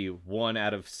it's going to be one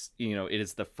out of, it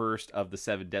is the first of the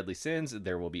 7 deadly sins.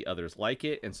 There will be others like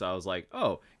it. And so I was like,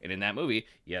 oh, and in that movie,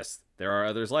 yes, there are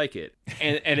others like it.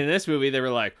 And in this movie, they were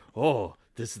like, oh,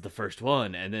 this is the first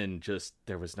one. And then just,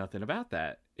 there was nothing about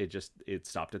that. It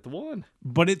stopped at the one.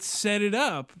 But it set it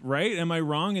up, right? Am I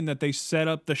wrong in that they set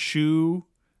up the shoe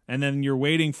and then you're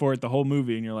waiting for it the whole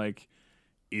movie and you're like,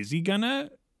 is he gonna?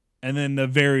 And then the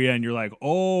very end, you're like,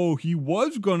 oh, he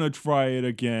was going to try it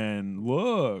again.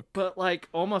 Look. But like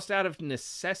almost out of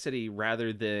necessity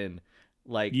rather than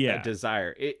like a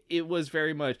desire. It was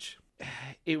very much,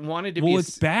 it wanted to be. Well,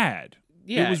 it's bad.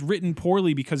 Yeah. It was written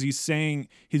poorly because he's saying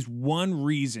his one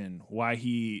reason why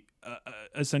he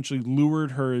essentially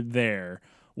lured her there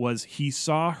was he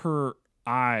saw her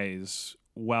eyes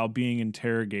while being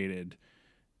interrogated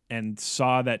and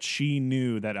saw that she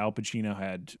knew that Al Pacino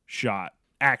had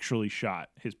actually shot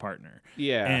his partner.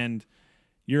 Yeah. And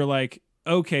you're like,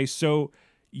 okay, so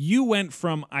you went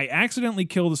from I accidentally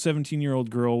killed a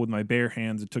 17-year-old girl with my bare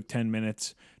hands, it took 10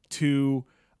 minutes, to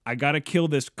I got to kill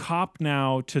this cop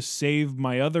now to save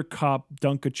my other cop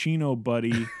Dunkachino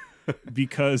buddy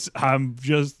because I'm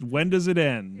just, when does it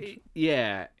end?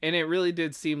 Yeah. And it really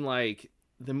did seem like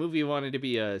the movie wanted to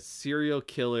be a serial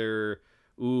killer,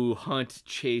 hunt,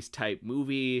 chase type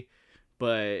movie.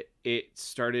 But it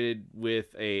started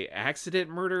with a accident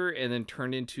murder and then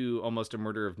turned into almost a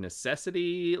murder of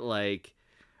necessity. Like,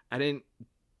 I didn't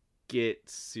get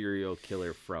serial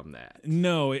killer from that.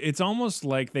 No, it's almost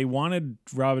like they wanted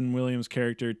Robin Williams'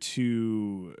 character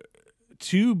to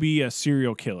be a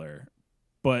serial killer,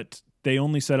 but they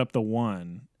only set up the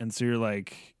one. And so you're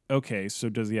like, okay, so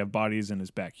does he have bodies in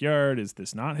his backyard? Is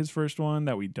this not his first one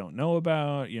that we don't know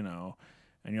about? And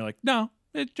you're like, no,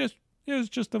 it was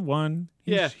just the one.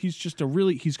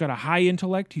 He's got a high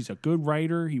intellect. He's a good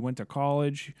writer. He went to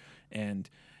college and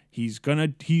he's gonna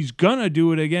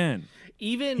do it again.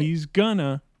 Even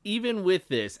with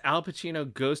this, Al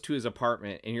Pacino goes to his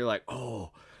apartment and you're like,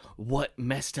 oh, what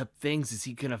messed up things is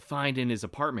he gonna find in his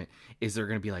apartment? Is there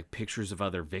gonna be like pictures of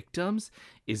other victims?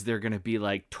 Is there gonna be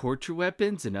like torture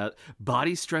weapons and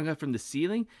bodies strung up from the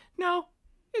ceiling? No.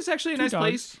 It's actually a nice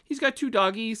place. He's got 2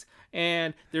 doggies,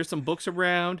 and there's some books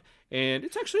around, and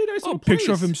it's actually a nice little place.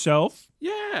 Picture of himself.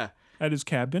 Yeah. At his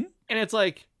cabin. And it's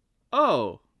like,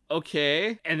 oh,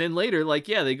 okay. And then later, like,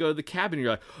 yeah, they go to the cabin, and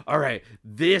you're like, all right,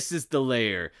 this is the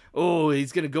lair. Oh,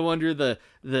 he's going to go under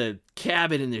the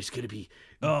cabin, and there's going to be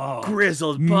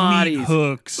grizzled bodies. Meat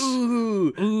hooks.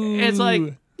 Ooh. And it's like,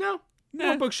 no,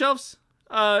 more bookshelves.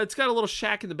 It's got a little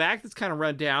shack in the back that's kind of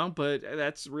run down, but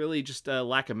that's really just a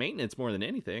lack of maintenance more than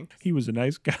anything. He was a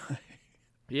nice guy.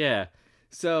 Yeah.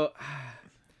 So,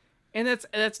 and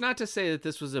that's not to say that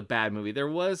this was a bad movie.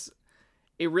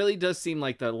 It really does seem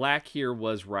like the lack here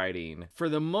was writing. For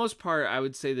the most part, I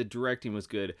would say the directing was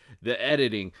good. The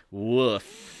editing,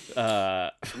 woof. Oh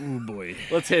boy.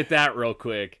 Let's hit that real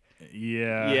quick.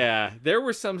 Yeah. Yeah. There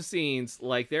were some scenes,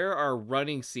 like there are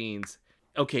running scenes.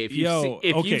 Okay,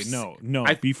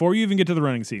 before you even get to the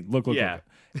running scene, look.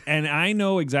 And I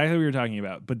know exactly what you're talking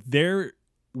about, but there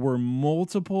were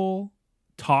multiple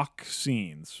talk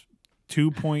scenes,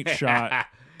 2-point shot,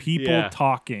 people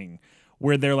talking,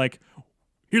 where they're like,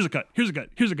 here's a cut, here's a cut,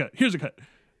 here's a cut, here's a cut,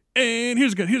 and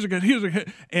here's a cut, here's a cut, here's a cut.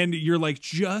 And you're like,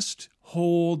 just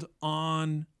hold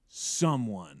on,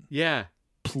 someone. Yeah.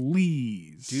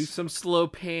 Please. Do some slow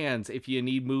pans if you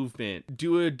need movement.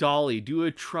 Do a dolly. Do a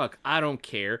truck. I don't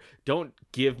care. Don't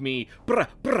give me... Brah,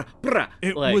 brah, brah.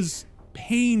 It was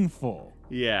painful.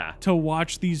 Yeah. to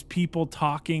watch these people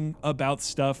talking about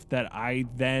stuff that I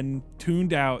then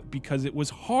tuned out because it was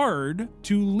hard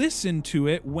to listen to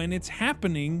it when it's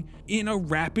happening in a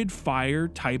rapid fire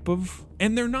type of,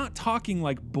 and they're not talking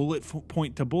like bullet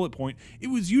point to bullet point. It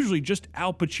was usually just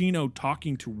Al Pacino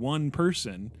talking to one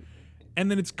person, and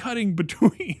then it's cutting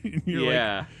between. And you're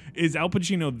like, is Al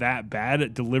Pacino that bad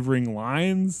at delivering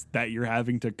lines that you're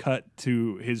having to cut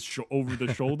to his over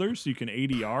the shoulder so you can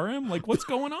ADR him? Like, what's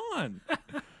going on?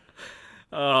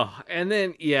 Oh, and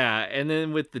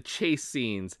then with the chase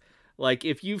scenes, like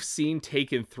if you've seen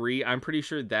Taken 3, I'm pretty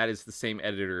sure that is the same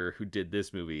editor who did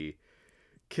this movie,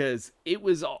 because it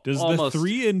was Does almost... the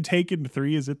 3 in Taken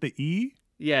 3, is it the E?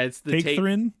 Yeah, it's the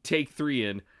Take 3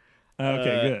 in.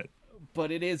 Okay, good. But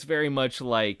it is very much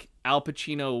like Al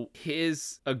Pacino,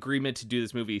 his agreement to do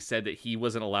this movie said that he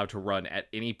wasn't allowed to run at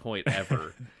any point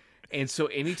ever. And so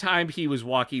anytime he was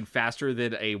walking faster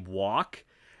than a walk,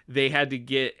 they had to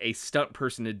get a stunt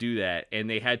person to do that. And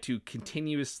they had to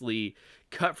continuously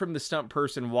cut from the stunt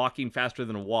person walking faster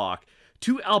than a walk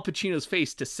to Al Pacino's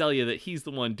face to sell you that he's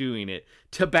the one doing it,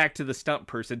 to back to the stunt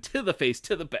person, to the face,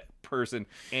 to the person.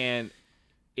 And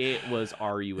it was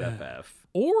RUFF.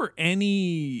 Or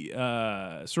any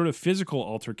sort of physical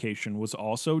altercation was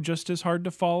also just as hard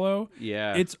to follow.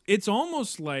 Yeah. It's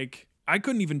almost like I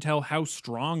couldn't even tell how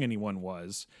strong anyone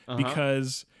was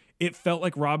because it felt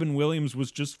like Robin Williams was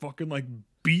just fucking like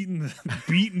beating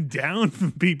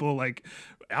down people. Like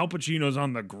Al Pacino's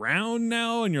on the ground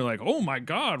now, and you're like, oh my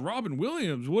God, Robin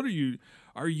Williams, what are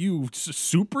you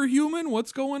superhuman?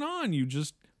 What's going on? You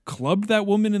just clubbed that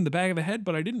woman in the back of the head,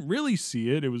 but I didn't really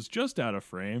see it. It was just out of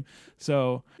frame.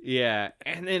 So yeah,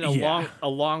 and then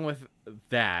along with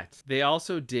that, they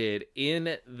also did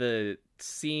in the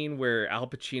scene where Al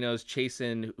Pacino's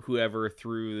chasing whoever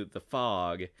through the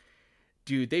fog.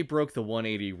 Dude, they broke the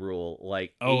 180 rule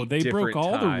like they broke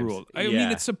all times. the rules. I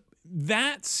mean,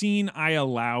 that scene I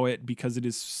allow it because it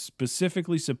is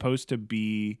specifically supposed to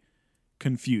be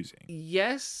confusing.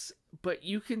 Yes, but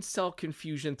you can sell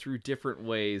confusion through different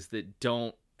ways that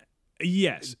don't.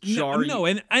 Yes. No,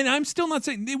 and I'm still not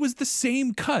saying it was the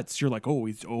same cuts. You're like,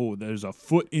 there's a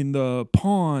foot in the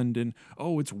pond, and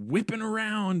it's whipping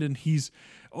around, and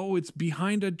it's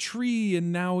behind a tree,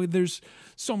 and now there's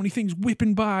so many things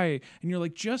whipping by, and you're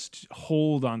like, just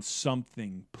hold on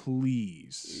something,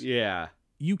 please. Yeah.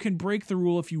 You can break the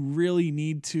rule if you really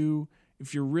need to,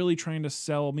 if you're really trying to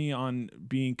sell me on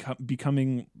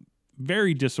becoming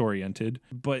very disoriented,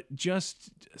 but just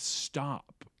stop.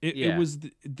 It was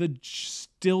the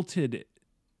stilted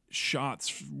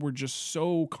shots were just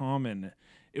so common.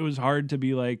 It was hard to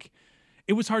be like,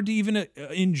 it was hard to even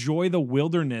enjoy the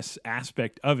wilderness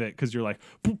aspect of it because you're like,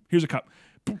 here's a cup.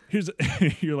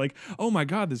 You're like, oh my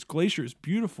God, this glacier is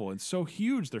beautiful and so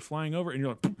huge. They're flying over, and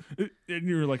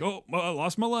you're like, oh, I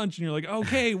lost my lunch, and you're like,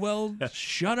 okay, well,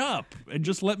 shut up and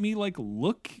just let me like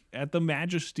look at the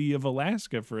majesty of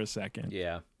Alaska for a second.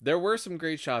 Yeah, there were some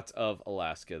great shots of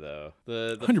Alaska though.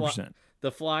 The 100%.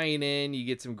 The flying in, you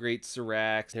get some great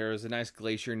seracs. There was a nice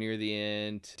glacier near the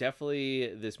end.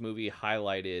 Definitely, this movie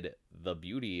highlighted the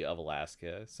beauty of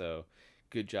Alaska. So.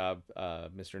 Good job,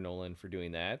 Mr. Nolan, for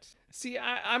doing that. See,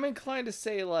 I'm inclined to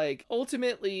say, like,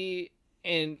 ultimately,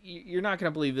 and you're not going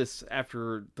to believe this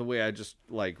after the way I just,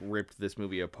 like, ripped this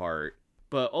movie apart,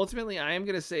 but ultimately, I am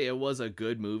going to say it was a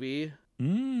good movie.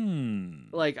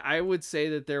 Like, I would say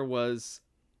that there was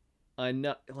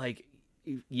enough, like,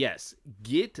 yes,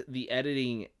 get the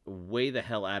editing way the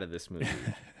hell out of this movie.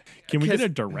 Can we get a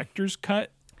director's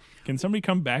cut? Can somebody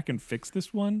come back and fix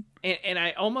this one? And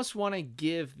I almost want to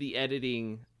give the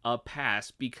editing a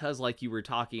pass because, like you were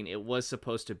talking, it was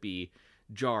supposed to be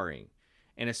jarring.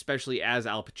 And especially as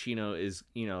Al Pacino is,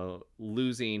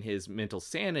 losing his mental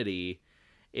sanity,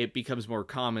 it becomes more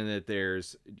common that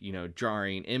there's,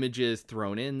 jarring images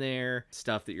thrown in there,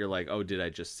 stuff that you're like, oh, did I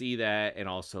just see that? And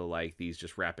also like these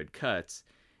just rapid cuts.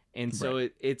 And so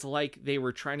it's like they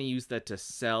were trying to use that to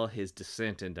sell his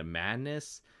descent into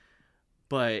madness.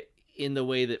 But in the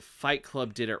way that Fight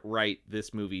Club did it right,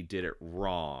 this movie did it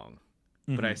wrong.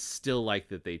 Mm-hmm. But I still like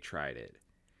that they tried it.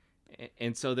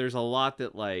 And so there's a lot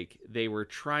that, like, they were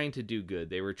trying to do good.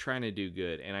 They were trying to do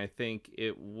good. And I think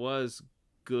it was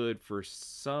good for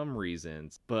some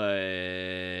reasons.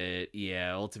 But,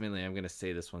 yeah, ultimately I'm going to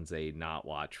say this one's a not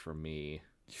watch from me.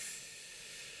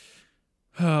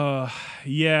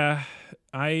 Yeah,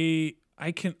 I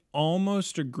can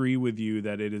almost agree with you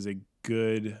that it is a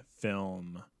good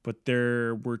film, but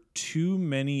there were too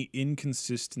many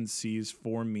inconsistencies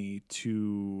for me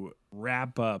to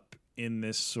wrap up in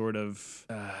this sort of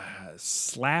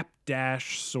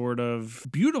slapdash sort of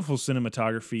beautiful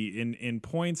cinematography. In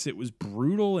points, it was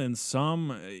brutal. In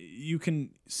some, you can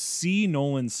see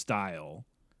Nolan's style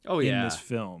in this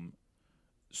film.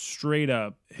 Straight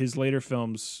up, his later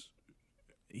films,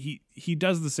 he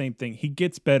does the same thing. He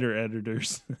gets better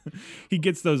editors. He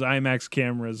gets those IMAX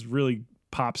cameras, really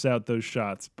pops out those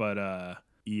shots. But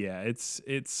yeah,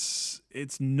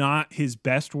 it's not his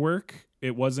best work.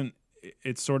 It wasn't.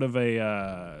 It's sort of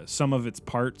a sum of its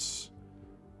parts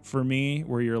for me,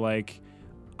 where you're like,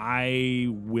 I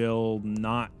will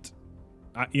not,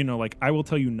 I will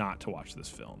tell you not to watch this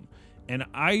film. And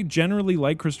I generally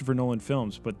like Christopher Nolan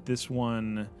films, but this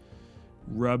one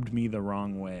rubbed me the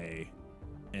wrong way,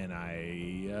 and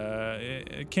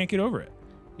I can't get over it.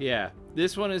 Yeah,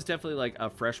 this one is definitely like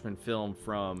a freshman film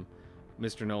from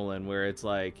Mr. Nolan, where it's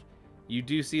like, you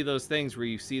do see those things where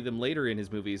you see them later in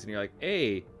his movies, and you're like,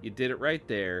 hey, you did it right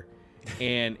there.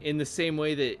 And in the same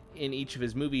way that in each of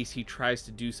his movies, he tries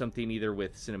to do something either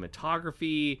with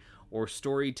cinematography or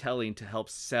storytelling to help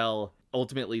sell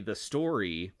ultimately the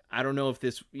story. I don't know if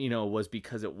this, was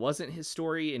because it wasn't his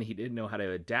story and he didn't know how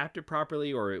to adapt it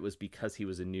properly, or it was because he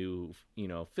was a new,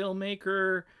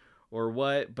 filmmaker or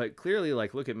what. But clearly,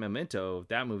 like, look at Memento.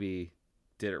 That movie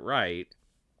did it right.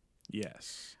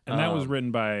 Yes. And that was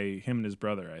written by him and his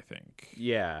brother, I think.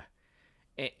 Yeah.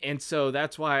 And so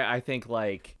that's why I think,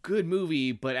 like, good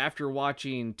movie, but after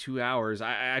watching 2 hours,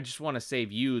 I just want to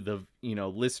save you, the,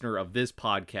 listener of this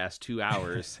podcast, 2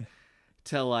 hours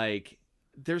to, like,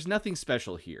 there's nothing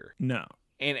special here. No.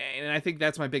 And I think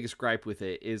that's my biggest gripe with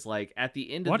it is, like, at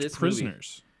the end of watch this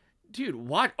Prisoners. Movie, dude,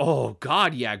 what? Oh,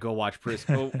 God, yeah, go watch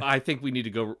Prisoners. I think we need to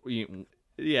go...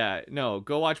 Yeah, no,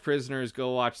 go watch Prisoners,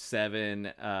 go watch Seven.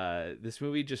 This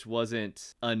movie just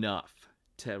wasn't enough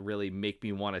to really make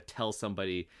me want to tell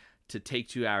somebody to take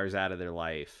 2 hours out of their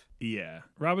life. Yeah.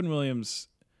 Robin Williams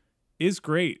is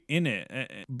great in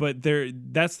it. But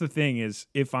that's the thing is,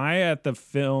 if I at the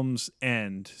film's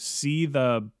end see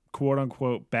the quote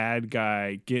unquote bad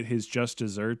guy get his just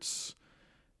desserts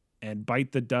and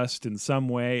bite the dust in some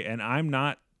way, and I'm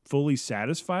not fully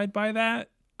satisfied by that,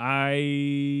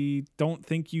 I don't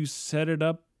think you set it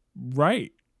up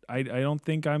right. I don't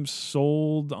think I'm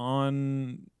sold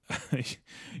on,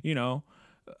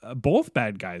 both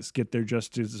bad guys get their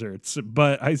just desserts,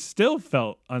 but I still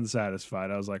felt unsatisfied.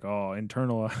 I was like, oh,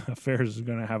 Internal Affairs is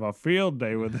going to have a field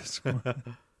day with this one.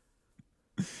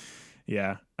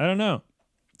 Yeah, I don't know.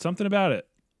 Something about it.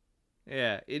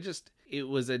 Yeah, it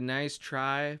was a nice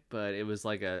try, but it was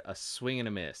like a swing and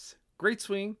a miss. Great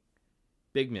swing.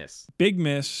 Big miss. Big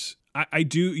miss. I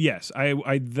do. Yes.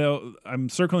 Though I'm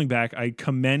circling back. I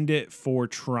commend it for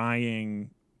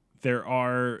trying. There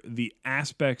are the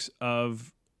aspects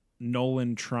of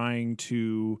Nolan trying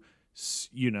to,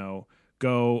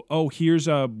 go, oh, here's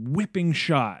a whipping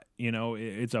shot.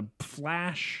 It's a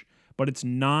flash, but it's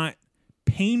not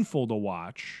painful to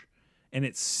watch, and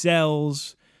it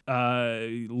sells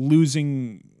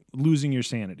losing your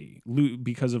sanity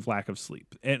because of lack of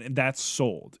sleep, and that's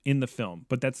sold in the film.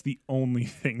 But that's the only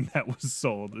thing that was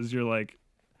sold. Is you're like,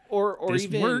 or this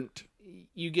even worked.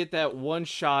 You get that one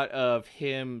shot of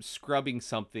him scrubbing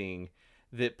something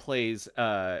that plays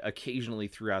occasionally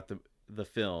throughout the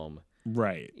film.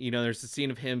 Right. There's a scene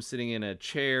of him sitting in a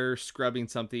chair scrubbing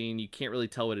something. You can't really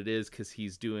tell what it is because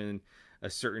he's doing a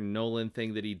certain Nolan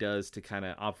thing that he does to kind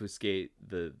of obfuscate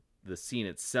the scene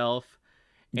itself.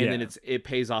 And then it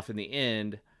pays off in the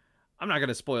end. I'm not going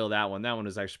to spoil that one. That one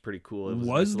was actually pretty cool.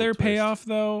 Was there payoff,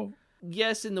 though?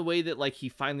 Yes, in the way that, like, he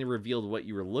finally revealed what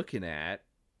you were looking at,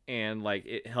 and, like,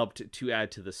 it helped to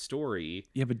add to the story.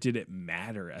 Yeah, but did it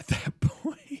matter at that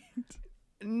point?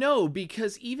 No,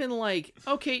 because even, like,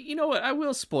 okay, you know what? I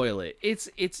will spoil it. It's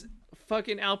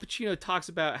fucking Al Pacino talks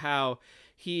about how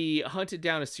he hunted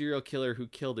down a serial killer who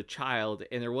killed a child,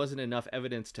 and there wasn't enough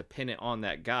evidence to pin it on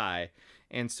that guy.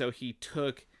 And so he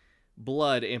took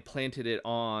blood and planted it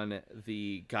on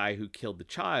the guy who killed the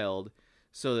child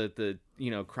so that the,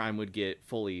 crime would get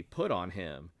fully put on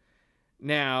him.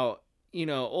 Now,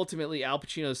 ultimately Al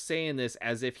Pacino's saying this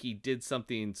as if he did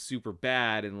something super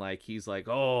bad. And like, he's like,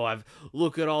 oh,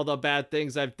 look at all the bad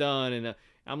things I've done. And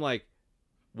I'm like,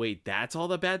 wait, that's all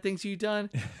the bad things you've done?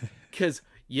 Because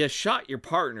you shot your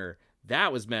partner.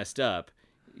 That was messed up.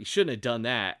 You shouldn't have done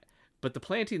that. But the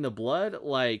planting the blood,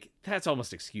 like, that's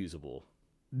almost excusable.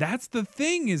 That's the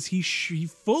thing, is he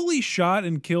fully shot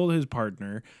and killed his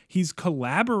partner. He's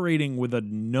collaborating with a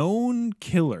known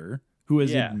killer who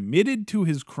has admitted to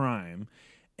his crime.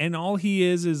 And all he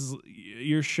is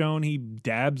you're shown he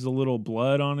dabs a little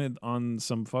blood on it on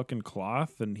some fucking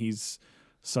cloth, and he's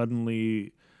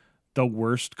suddenly the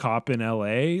worst cop in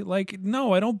LA. Like,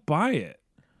 no, I don't buy it.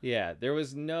 Yeah, there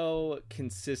was no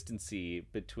consistency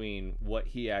between what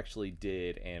he actually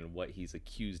did and what he's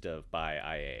accused of by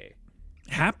IA.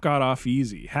 Hap got off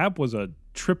easy. Hap was a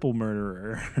triple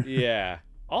murderer. Yeah.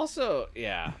 Also,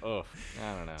 yeah. Oh,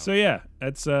 I don't know. So yeah,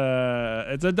 it's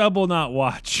a double not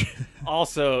watch.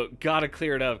 Also, gotta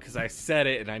clear it up because I said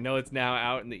it and I know it's now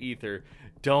out in the ether.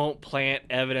 Don't plant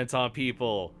evidence on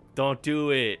people. Don't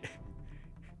do it.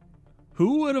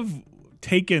 Who would have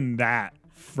taken that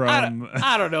from?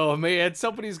 I don't know, man.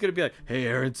 Somebody's gonna be like, "Hey,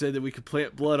 Aaron said that we could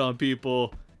plant blood on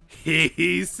people."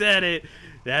 He said it.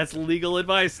 That's legal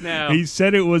advice now. He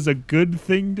said it was a good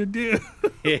thing to do.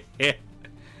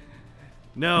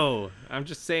 No, I'm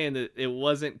just saying that it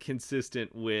wasn't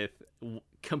consistent with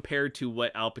compared to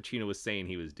what Al Pacino was saying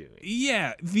he was doing.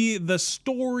 Yeah, the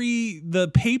story, the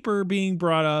paper being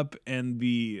brought up, and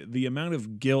the amount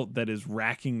of guilt that is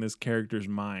racking this character's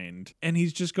mind, and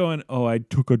he's just going, "Oh, I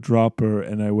took a dropper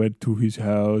and I went to his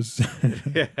house,"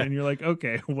 and you're like,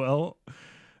 "Okay, well,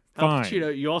 fine." Al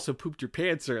Pacino, you also pooped your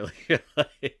pants earlier.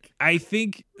 Like, I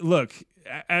think, look,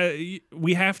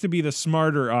 we have to be the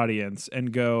smarter audience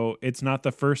and go, it's not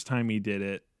the first time he did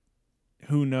it.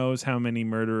 Who knows how many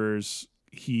murderers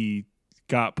he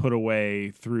got put away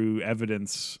through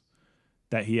evidence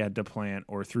that he had to plant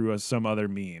or through some other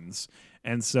means.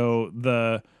 And so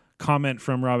the comment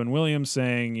from Robin Williams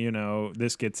saying, you know,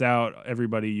 this gets out,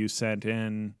 everybody you sent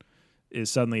in is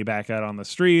suddenly back out on the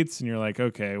streets. And you're like,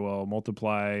 okay, well,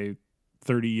 multiply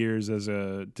 30 years as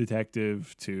a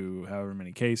detective to however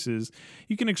many cases.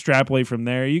 You can extrapolate from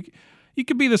there. You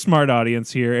could be the smart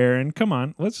audience here, Aaron. Come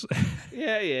on, let's.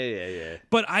 Yeah.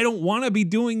 But I don't want to be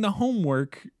doing the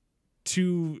homework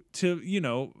to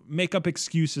make up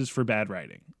excuses for bad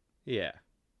writing. Yeah.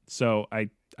 So I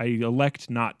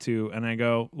elect not to, and I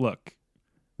go, look,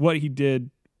 what he did,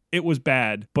 it was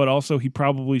bad, but also he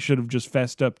probably should have just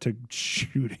fessed up to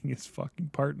shooting his fucking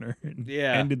partner and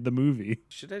ended the movie.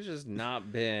 Should have just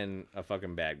not been a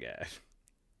fucking bad guy.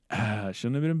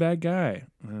 Shouldn't have been a bad guy.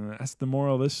 That's the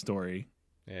moral of this story.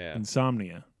 Yeah.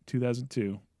 Insomnia,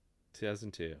 2002.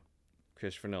 2002.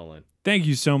 Christopher Nolan. Thank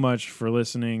you so much for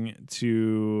listening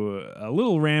to a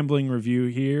little rambling review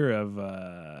here of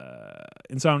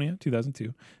Insomnia,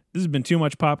 2002. This has been Too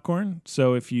Much Popcorn.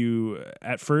 So if you,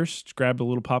 at first, grabbed a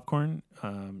little popcorn,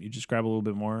 you just grab a little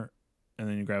bit more, and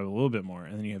then you grab a little bit more,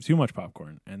 and then you have too much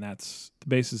popcorn. And that's the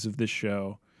basis of this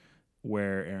show,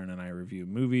 where Aaron and I review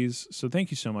movies. So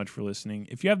thank you so much for listening.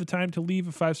 If you have the time to leave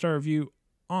a 5-star review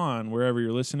on wherever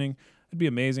you're listening, it'd be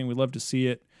amazing. We'd love to see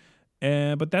it.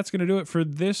 But that's going to do it for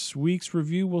this week's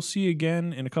review. We'll see you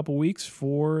again in a couple weeks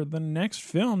for the next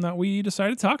film that we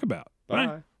decide to talk about.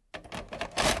 Bye.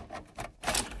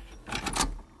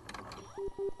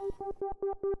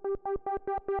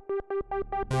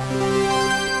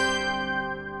 Bye.